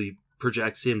actually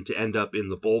projects him to end up in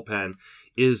the bullpen,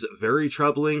 is very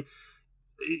troubling.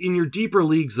 In your deeper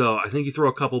leagues, though, I think you throw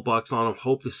a couple bucks on him,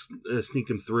 hope to sneak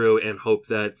him through, and hope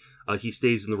that he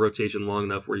stays in the rotation long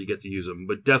enough where you get to use him.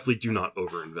 But definitely do not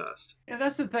overinvest. Yeah,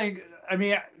 that's the thing.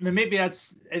 Maybe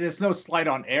it's no slight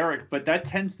on Eric, but that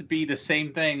tends to be the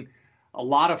same thing. A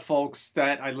lot of folks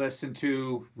that I listen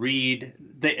to read,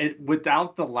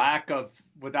 without the lack of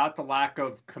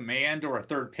command or a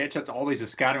third pitch, that's always a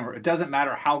scouting. It doesn't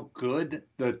matter how good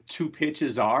the 2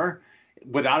 pitches are.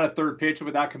 Without a third pitch,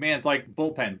 without commands, like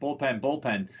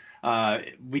bullpen.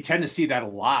 We tend to see that a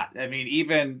lot.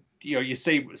 Even you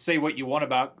say what you want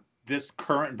about this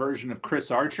current version of Chris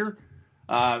Archer,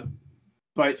 but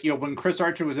when Chris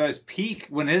Archer was at his peak,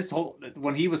 when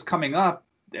he was coming up,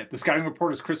 the scouting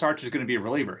report is Chris Archer is going to be a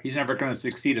reliever. He's never going to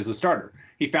succeed as a starter.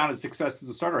 He found his success as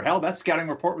a starter. Hell, that scouting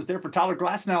report was there for Tyler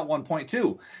Glasnow at one point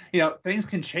too. Things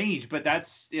can change, but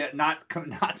that's not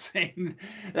saying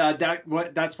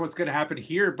that's what's going to happen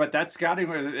here. But that scouting,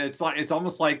 it's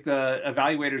almost like the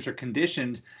evaluators are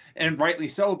conditioned, and rightly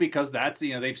so, because that's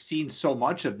they've seen so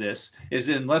much of this. Is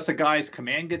unless a guy's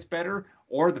command gets better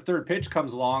or the third pitch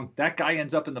comes along, that guy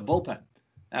ends up in the bullpen.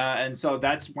 And so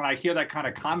that's when I hear that kind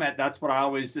of comment, that's what I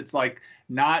always, it's like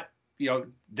not,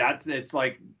 it's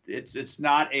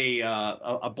not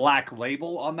a black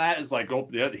label on that. It's like, oh,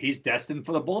 he's destined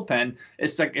for the bullpen.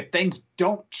 It's like, if things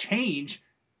don't change,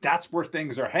 that's where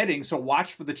things are heading. So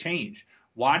watch for the change.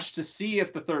 watch to see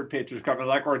if the third pitch was coming,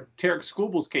 like or Tarek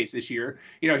Skubal's case this year.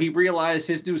 He realized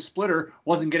his new splitter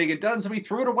wasn't getting it done, so he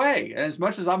threw it away. And as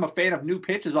much as I'm a fan of new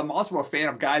pitches, I'm also a fan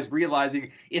of guys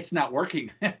realizing it's not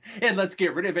working and let's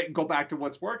get rid of it and go back to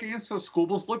what's working. And so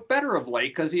Skubal's looked better of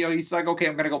late because he's like, okay,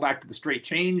 I'm going to go back to the straight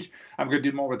change. I'm going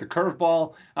to do more with the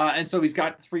curveball, and so he's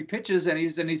got 3 pitches and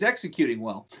he's executing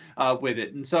well with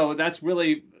it. And so that's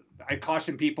really. I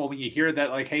caution people when you hear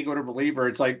that, like, hey, go to reliever,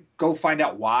 it's like, go find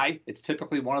out why. It's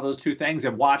typically one of those 2 things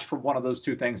and watch for one of those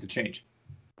 2 things to change.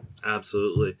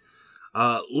 Absolutely.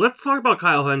 Let's talk about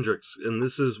Kyle Hendricks. And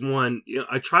this is one,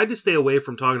 I tried to stay away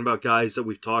from talking about guys that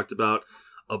we've talked about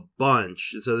a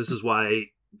bunch. So this is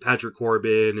why Patrick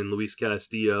Corbin and Luis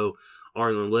Castillo are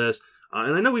on the list.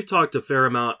 And I know we've talked a fair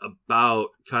amount about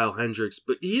Kyle Hendricks,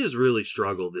 but he has really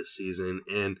struggled this season.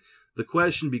 And the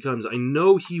question becomes, I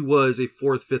know he was a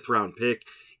 4th, 5th round pick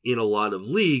in a lot of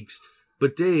leagues,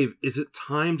 but Dave, is it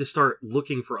time to start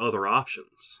looking for other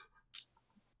options?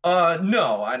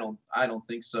 No, I don't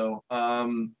think so. I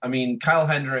mean, Kyle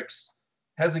Hendricks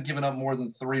hasn't given up more than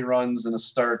 3 runs in a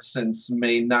start since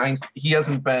May 9th. He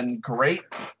hasn't been great.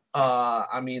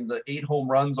 I mean, the 8 home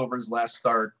runs over his last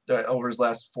 4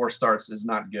 starts is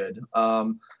not good.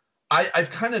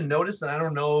 I've kind of noticed, and I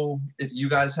don't know if you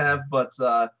guys have, but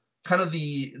kind of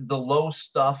the low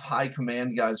stuff, high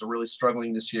command guys are really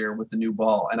struggling this year with the new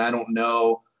ball. And I don't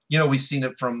know, we've seen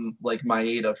it from like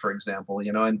Maeda, for example,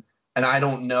 and I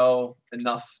don't know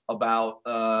enough about,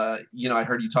 I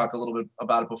heard you talk a little bit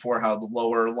about it before, how the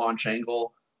lower launch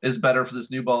angle is better for this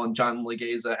new ball. And John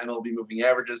Legeza, MLB Moving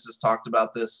Averages, has talked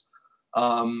about this.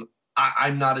 I'm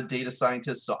not a data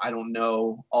scientist, so I don't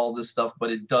know all this stuff, but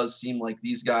it does seem like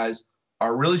these guys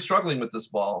are really struggling with this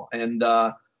ball. And,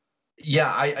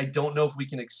 I don't know if we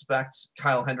can expect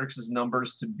Kyle Hendricks'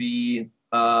 numbers to be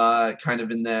kind of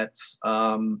in that,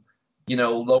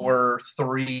 lower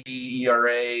 3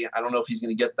 ERA. I don't know if he's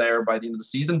going to get there by the end of the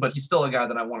season, but he's still a guy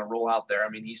that I want to roll out there. I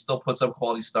mean, he still puts up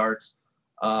quality starts.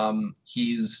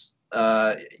 He's,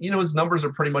 his numbers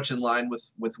are pretty much in line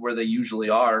with where they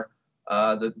usually are.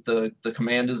 The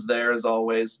command is there as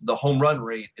always. The home run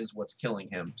rate is what's killing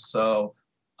him. So,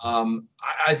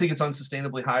 I think it's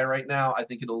unsustainably high right now. I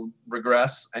think it'll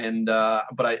regress,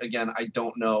 but I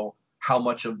don't know how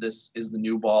much of this is the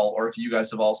new ball, or if you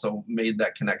guys have also made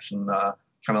that connection,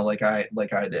 kind of like I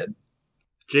did.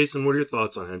 Jason, what are your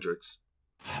thoughts on Hendricks?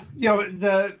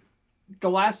 The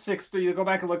last 6, you go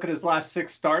back and look at his last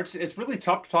 6 starts. It's really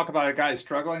tough to talk about a guy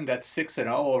struggling that's 6-0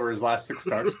 over his last 6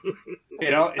 starts.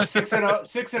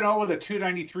 6-0 with a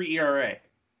 2.93 ERA.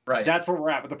 Right. That's where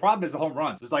we're at. But the problem is the home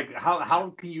runs. It's like,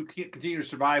 how can you continue to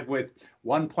survive with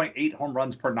 1.8 home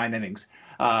runs per 9 innings?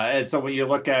 And so when you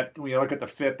look at the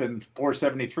FIP and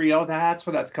 473, that's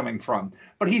where that's coming from.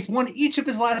 But he's won each of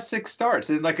his last 6 starts.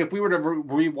 And like, if we were to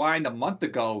rewind a month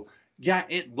ago,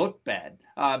 it looked bad.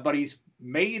 But he's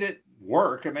made it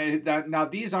work. I mean, now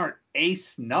these aren't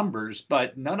ace numbers,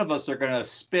 but none of us are going to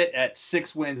spit at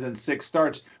 6 wins and 6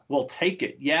 starts. We'll take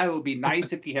it. Yeah, it would be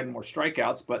nice if he had more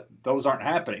strikeouts, but those aren't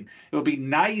happening. It would be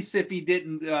nice if he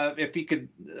didn't, if he could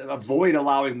avoid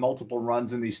allowing multiple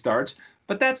runs in these starts,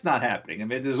 but that's not happening. I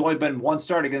mean, there's only been 1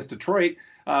 start against Detroit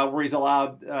where he's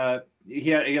allowed.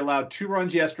 He allowed 2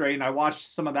 runs yesterday, and I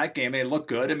watched some of that game. And it looked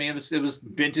good. I mean, it was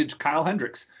vintage Kyle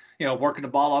Hendricks. Working the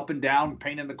ball up and down,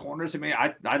 painting the corners. I mean,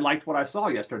 I liked what I saw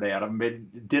yesterday out of him.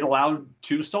 It did allow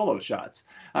 2 solo shots.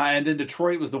 And then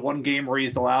Detroit was the one game where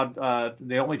he's allowed,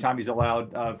 the only time he's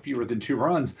allowed fewer than 2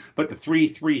 runs, but the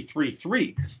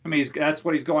 3-3-3-3. I mean, that's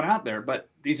what he's going out there. But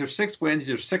these are 6 wins.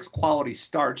 These are 6 quality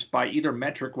starts by either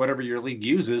metric, whatever your league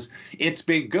uses. It's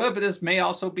been good, but this may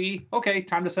also be, okay,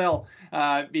 time to sell.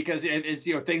 Because as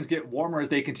things get warmer, as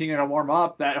they continue to warm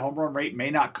up, that home run rate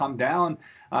may not come down.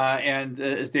 And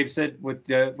as Dave said, with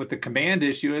the command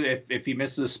issue, if he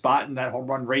misses a spot and that home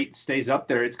run rate stays up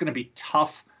there, it's going to be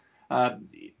tough.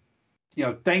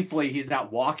 Thankfully, he's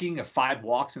not walking 5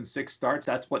 walks and 6 starts.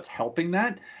 That's what's helping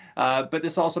that. But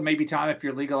this also may be time, if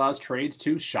your league allows trades,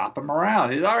 to shop him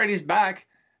around. He's back,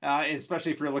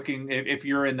 especially if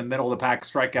you're in the middle of the pack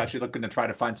strikeouts, you're looking to try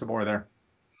to find some more there.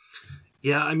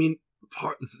 Yeah, I mean,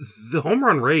 the home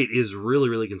run rate is really,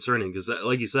 really concerning because,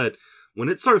 like you said, when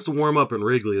it starts to warm up in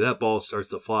Wrigley, that ball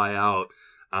starts to fly out,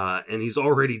 and he's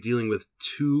already dealing with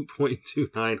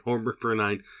 2.29 homer per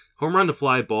 9. Home run to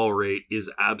fly ball rate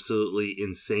is absolutely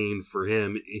insane for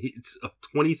him. It's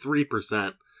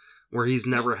 23%, where he's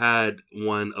never had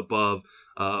one above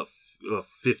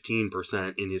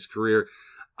 15% in his career.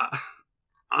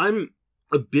 I'm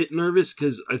a bit nervous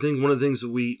because I think one of the things that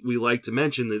we like to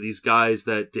mention, that these guys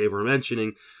that Dave were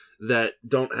mentioning, that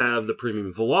don't have the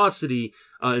premium velocity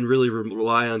and really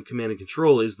rely on command and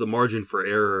control is the margin for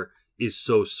error is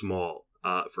so small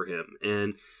for him.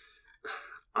 And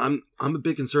I'm a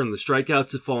bit concerned. The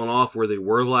strikeouts have fallen off where they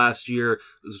were last year,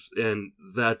 and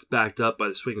that's backed up by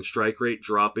the swing and strike rate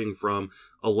dropping from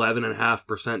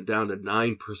 11.5% down to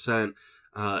 9%.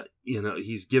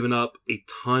 He's given up a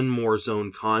ton more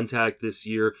zone contact this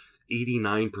year,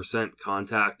 89%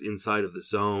 contact inside of the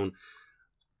zone.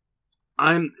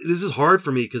 This is hard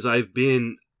for me because I've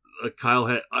been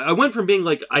I went from being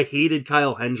like I hated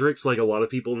Kyle Hendricks like a lot of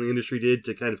people in the industry did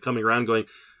to kind of coming around going,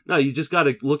 no, you just got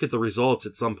to look at the results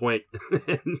at some point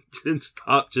and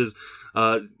stop just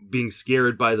being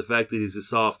scared by the fact that he's a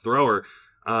soft thrower.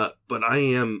 But I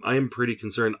am pretty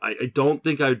concerned. I don't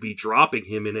think I would be dropping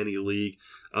him in any league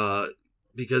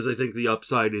because I think the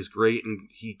upside is great and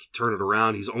he can turn it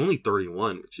around. He's only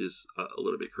 31, which is a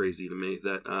little bit crazy to me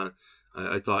that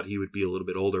I thought he would be a little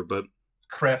bit older. But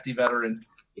crafty veteran.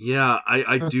 Yeah,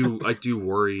 I do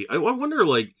worry. I wonder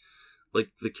like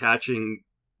the catching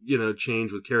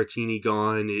change with Caratini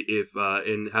gone, if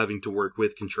and having to work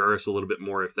with Contreras a little bit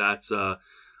more, if that's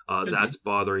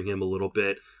bothering him a little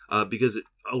bit, because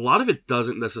a lot of it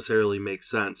doesn't necessarily make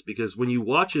sense. Because when you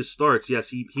watch his starts, yes,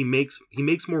 he makes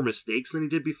more mistakes than he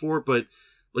did before, but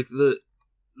like the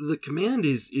command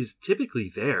is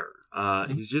typically there.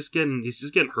 He's just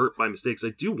getting hurt by mistakes. I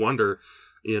do wonder,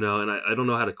 and I don't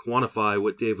know how to quantify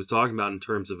what Dave was talking about in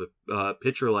terms of a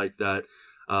pitcher like that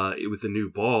with a new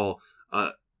ball.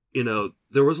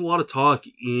 There was a lot of talk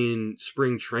in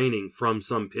spring training from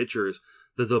some pitchers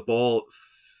that the ball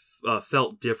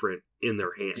felt different in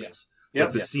their hands. Yeah.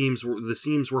 Like the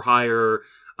seams were higher,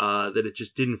 that it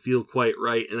just didn't feel quite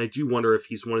right. And I do wonder if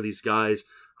he's one of these guys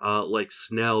like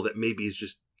Snell that maybe is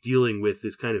just dealing with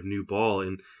this kind of new ball.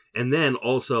 And then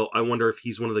also I wonder if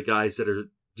he's one of the guys that are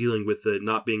dealing with the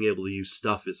not being able to use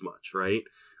stuff as much, right?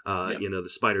 The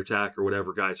spider tack or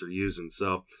whatever guys are using.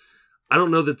 So I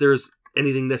don't know that there's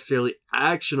anything necessarily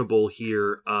actionable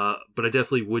here, but I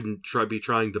definitely wouldn't be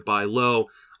trying to buy low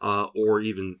or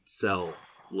even sell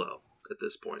low at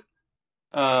this point.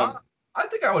 I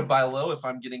think I would buy low if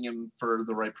I'm getting him for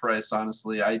the right price,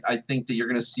 honestly. I think that you're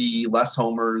going to see less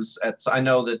homers. I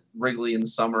know that Wrigley in the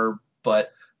summer,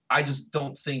 but I just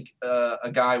don't think a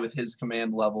guy with his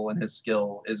command level and his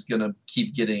skill is going to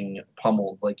keep getting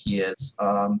pummeled like he is.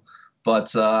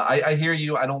 But I hear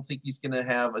you. I don't think he's going to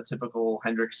have a typical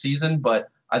Hendricks season, but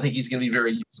I think he's going to be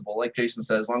very usable. Like Jason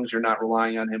said, as long as you're not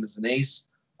relying on him as an ace,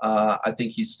 I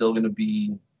think he's still going to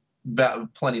be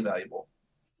plenty valuable.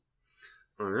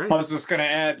 All right. I was just going to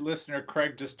add, listener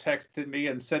Craig just texted me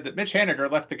and said that Mitch Haniger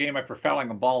left the game after fouling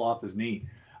a ball off his knee.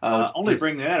 Only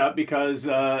bring that up because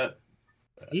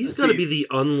he's going to be the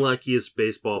unluckiest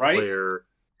baseball player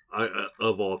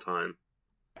of all time.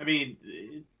 I mean,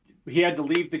 he had to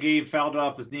leave the game, fouled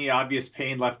off his knee, obvious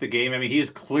pain, left the game. I mean, he is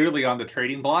clearly on the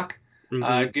trading block,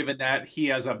 given that he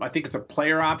has I think it's a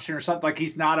player option or something. Like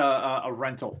he's not a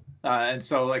rental. And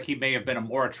so like he may have been a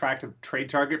more attractive trade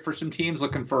target for some teams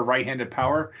looking for right-handed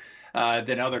power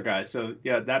than other guys. So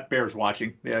yeah, that bears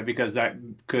watching because that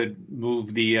could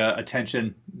move the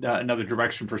attention another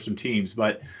direction for some teams,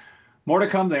 but more to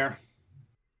come there.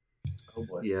 Oh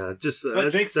boy. Yeah,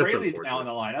 but Jake Fraley's now in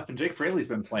the lineup, and Jake Fraley's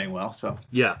been playing well. So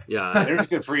yeah. There's a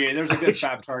good there's a good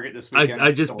fab target this weekend.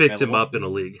 I just picked him up in a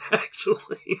league,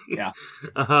 actually. Yeah.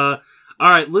 All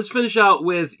right, let's finish out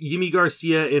with Yimi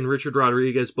Garcia and Richard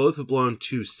Rodriguez. Both have blown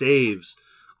 2 saves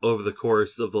over the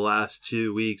course of the last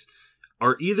 2 weeks.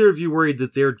 Are either of you worried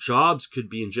that their jobs could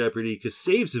be in jeopardy? Because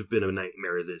saves have been a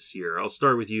nightmare this year. I'll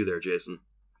start with you there, Jason.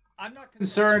 I'm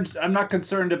not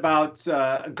concerned about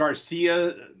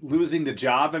Garcia losing the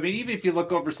job. I mean, even if you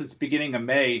look over since the beginning of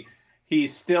May, he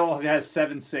still has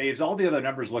 7 saves. All the other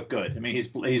numbers look good. I mean, he's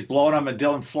blowing them, and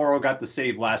Dylan Floro got the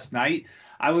save last night.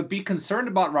 I would be concerned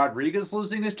about Rodriguez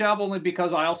losing his job only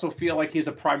because I also feel like he's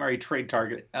a primary trade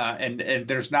target, and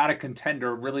there's not a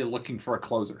contender really looking for a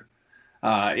closer.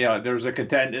 There's a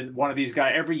contender. One of these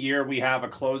guys, every year we have a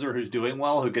closer who's doing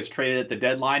well, who gets traded at the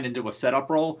deadline into a setup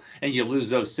role, and you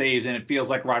lose those saves. And it feels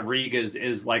like Rodriguez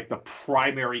is like the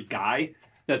primary guy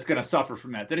that's going to suffer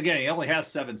from that. Then again, he only has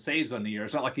 7 saves on the year.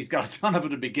 It's not like he's got a ton of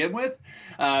them to begin with,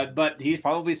 but he's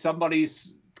probably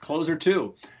somebody's closer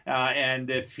too. And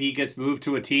if he gets moved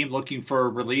to a team looking for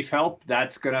relief help,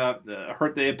 that's going to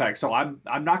hurt the impact. So I'm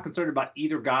not concerned about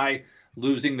either guy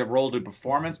losing the role to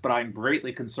performance, but I'm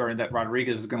greatly concerned that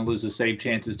Rodriguez is going to lose his save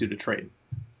chances due to trade.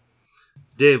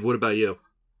 Dave, what about you?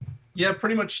 Yeah,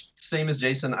 pretty much same as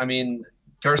Jason. I mean,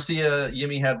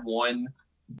 Yimi had 1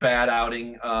 bad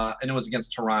outing, and it was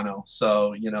against Toronto.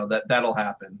 So, that'll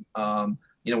happen.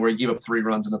 where he gave up 3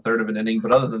 runs in a third of an inning.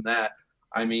 But other than that,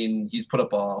 I mean, he's put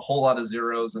up a whole lot of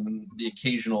zeros and the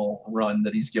occasional run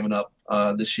that he's given up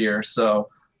this year. So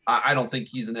I don't think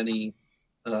he's in any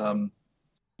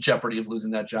jeopardy of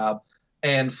losing that job.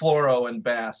 And Floro and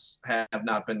Bass have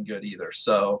not been good either.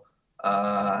 So,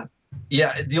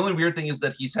 the only weird thing is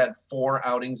that he's had 4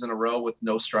 outings in a row with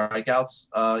no strikeouts,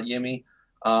 Yimmy.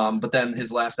 But then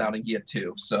his last outing, he had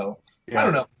 2. So I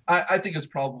don't know. I think it's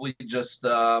probably just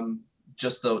a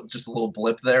little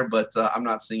blip there, but I'm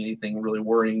not seeing anything really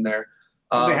worrying there.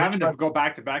 They having to go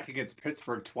back to back against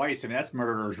Pittsburgh twice. I mean, that's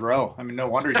murderer's row. I mean, no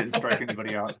wonder he didn't strike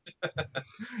anybody out.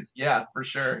 Yeah, for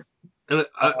sure. And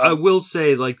I will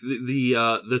say, like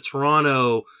the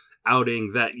Toronto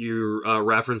outing that you're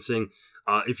referencing,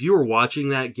 if you were watching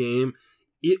that game,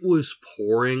 it was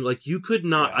pouring. Like you could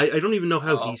not. I don't even know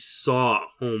how he saw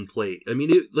home plate. I mean,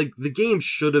 the game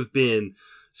should have been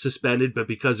suspended, but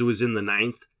because it was in the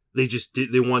 9th, they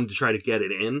wanted to try to get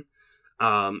it in.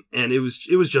 And it was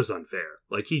just unfair.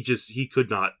 Like he could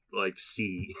not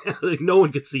see, like no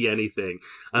one could see anything,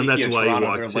 and that's why he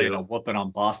walked too. They're whooping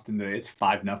on Boston today. It's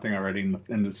 5-0 already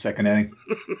in the second inning.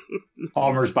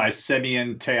 Homers by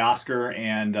Semien, Teoscar,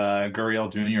 and Gurriel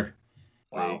Jr.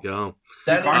 Wow. There you go.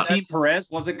 Martin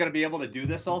Perez wasn't going to be able to do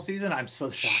this all season. I'm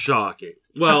so shocked. Shocking.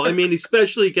 Well, I mean,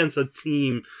 especially against a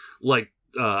team like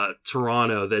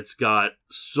Toronto that's got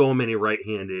so many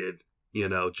right-handed.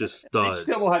 Just studs.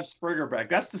 They still will have Springer back.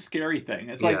 That's the scary thing.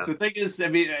 It's like the thing is, I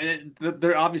mean,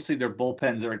 they're obviously their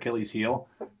bullpen's their Achilles heel,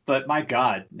 but my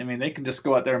God, I mean, they can just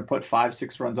go out there and put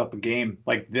 5-6 runs up a game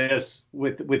like this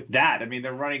with that. I mean,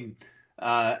 they're running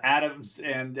Adams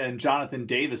and Jonathan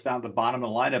Davis down at the bottom of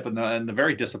the lineup, and the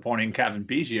very disappointing Kevin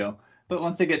Biggio. But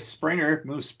once they get Springer,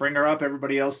 move Springer up,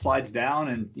 everybody else slides down.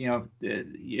 And,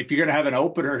 if you're going to have an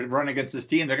opener run against this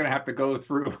team, they're going to have to go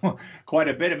through quite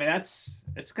a bit. I mean, it's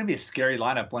going to be a scary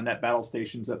lineup when that battle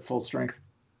station's at full strength.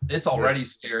 It's already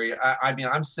scary. I mean,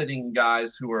 I'm sitting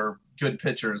guys who are good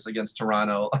pitchers against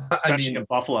Toronto. Especially in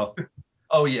Buffalo.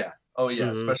 Oh, yeah. Mm-hmm.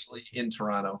 Especially in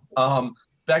Toronto.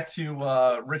 Back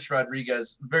to Rich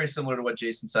Rodriguez, very similar to what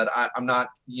Jason said. I'm not,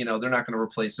 they're not going to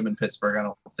replace him in Pittsburgh. I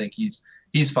don't think he's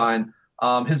fine.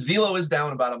 His velo is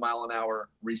down about a mile an hour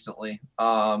recently.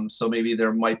 So maybe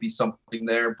there might be something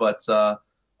there, but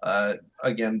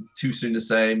again, too soon to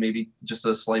say. Maybe just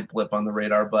a slight blip on the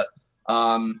radar. But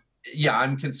I'm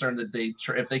concerned that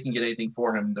if they can get anything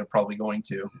for him, they're probably going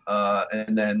to.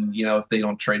 And then, if they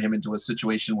don't trade him into a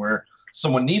situation where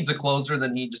someone needs a closer,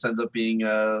 then he just ends up being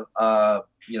a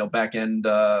back end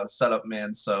setup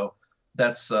man. So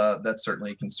that's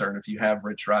certainly a concern if you have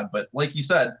Rich Rod. But like you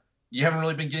said, you haven't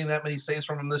really been getting that many saves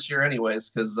from him this year anyways,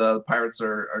 because the Pirates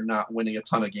are not winning a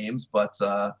ton of games. But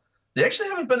they actually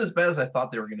haven't been as bad as I thought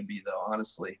they were going to be, though,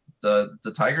 honestly. The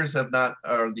Tigers have not,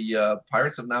 or the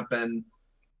Pirates have not been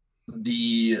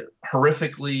the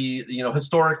horrifically,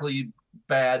 historically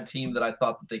bad team that I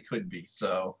thought that they could be.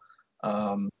 So,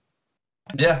 I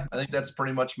think that's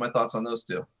pretty much my thoughts on those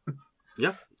two.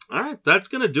 Yeah. All right. That's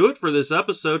going to do it for this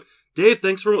episode. Dave,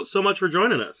 thanks so much for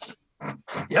joining us.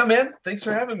 Yeah, man. Thanks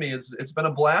for having me. It's been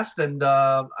a blast, and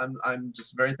I'm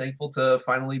just very thankful to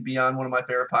finally be on one of my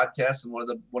favorite podcasts and one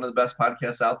of the best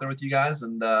podcasts out there with you guys,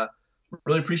 and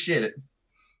really appreciate it.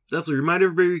 That's a reminder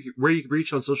everybody where you can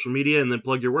reach on social media, and then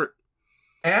plug your work.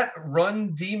 At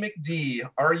Run D McD,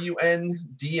 RUNDMCD,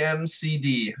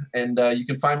 and you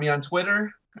can find me on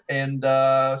Twitter. And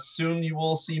soon you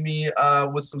will see me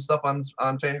with some stuff on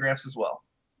Fangraphs as well.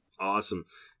 Awesome.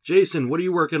 Jason, what are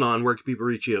you working on? Where can people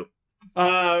reach you?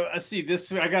 Let's see.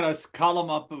 I got a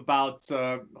column up about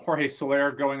Jorge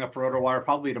Soler going up RotoWire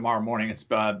probably tomorrow morning. It's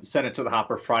sent it to the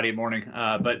Hopper Friday morning.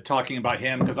 But talking about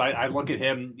him, because I look at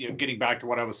him, getting back to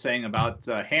what I was saying about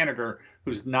Haniger,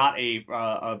 who's not a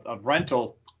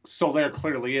rental. Soler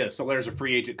clearly is. Soler's a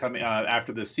free agent coming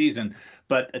after this season,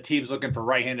 but a team's looking for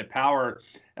right-handed power.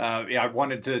 I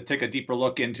wanted to take a deeper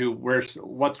look into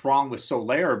what's wrong with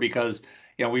Soler, because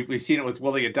we've seen it with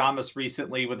Willy Adames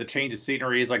recently with the change of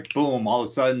scenery. It's like boom, all of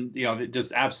a sudden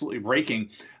just absolutely raking.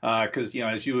 Because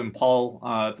as you and Paul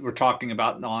were talking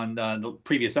about on the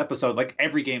previous episode, like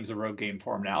every game's a road game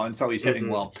for him now, and so he's hitting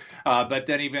well. But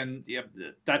then even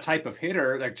that type of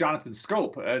hitter like Jonathan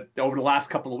Scope over the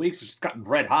last couple of weeks has just gotten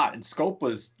red hot, and Scope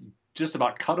was just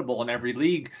about cuttable in every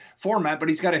league format, but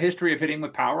he's got a history of hitting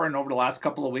with power, and over the last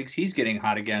couple of weeks, he's getting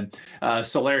hot again.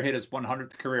 Soler hit his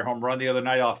 100th career home run the other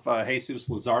night off Jesus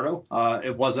Luzardo.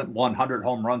 It wasn't 100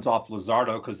 home runs off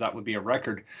Luzardo because that would be a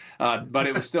record, but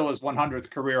it was still his 100th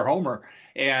career homer.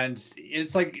 And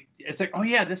it's like, oh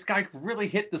yeah, this guy really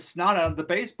hit the snot out of the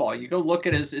baseball. You go look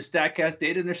at his StatCast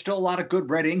data, and there's still a lot of good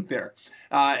red ink there.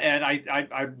 And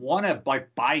I want to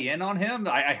buy in on him.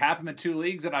 I have him in 2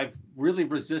 leagues, and I've really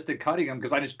resisted cutting him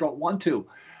because I just don't want to.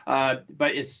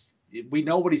 But we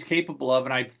know what he's capable of,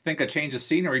 and I think a change of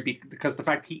scenery because the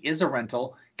fact he is a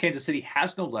rental, Kansas City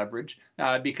has no leverage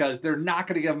because they're not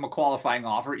going to give him a qualifying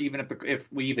offer, even if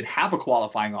we even have a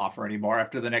qualifying offer anymore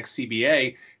after the next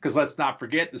CBA. Because let's not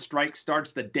forget, the strike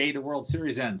starts the day the World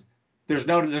Series ends. There's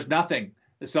nothing.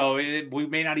 So we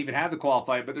may not even have the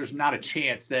qualifying, but there's not a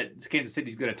chance that Kansas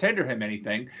City's going to tender him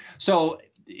anything. So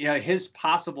his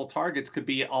possible targets could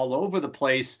be all over the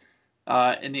place.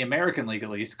 In the American League, at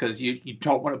least, because you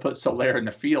don't want to put Soler in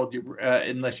the field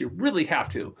unless you really have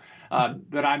to.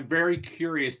 But I'm very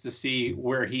curious to see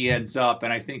where he ends up,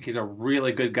 and I think he's a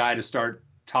really good guy to start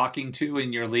talking to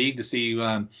in your league to see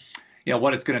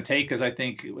what it's going to take. Because I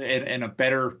think in a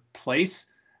better place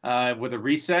with a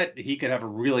reset, he could have a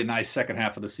really nice second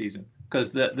half of the season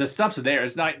because the stuff's there.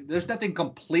 There's nothing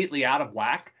completely out of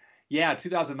whack. Yeah,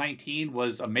 2019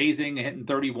 was amazing, hitting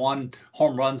 31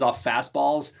 home runs off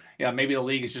fastballs. Maybe the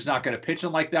league is just not going to pitch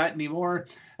him like that anymore.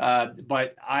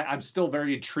 But I'm still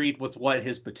very intrigued with what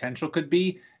his potential could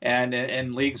be. And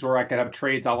in leagues where I could have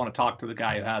trades, I want to talk to the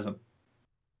guy who has him.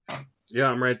 Yeah,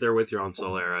 I'm right there with you on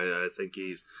Soler. I think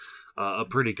he's a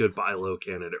pretty good buy low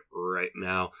candidate right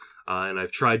now. And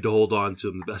I've tried to hold on to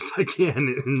him the best I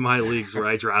can in my leagues where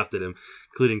I drafted him,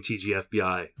 including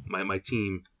TGFBI. My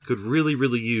team could really,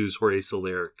 really use Jorge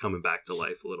Soler coming back to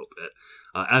life a little bit,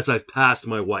 as I've passed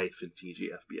my wife in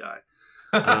TGFBI.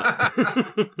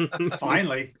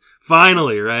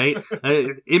 Finally, right?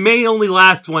 It may only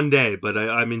last one day, but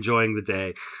I'm enjoying the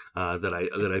day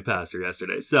that I passed her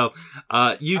yesterday. So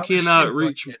you can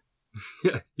reach me.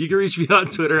 Yeah, you can reach me on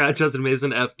Twitter at Justin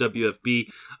Mason FWFB.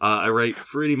 I write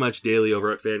pretty much daily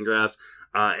over at Fangraphs.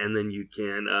 And then you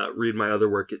can read my other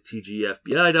work at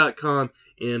tgfbi.com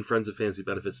and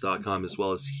friendsoffantasybenefits.com, as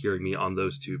well as hearing me on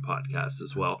those 2 podcasts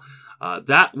as well.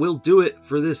 That will do it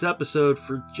for this episode.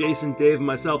 For Jason, Dave, and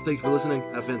myself, thank you for listening.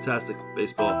 Have a fantastic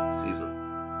baseball season.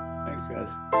 Thanks,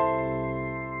 guys.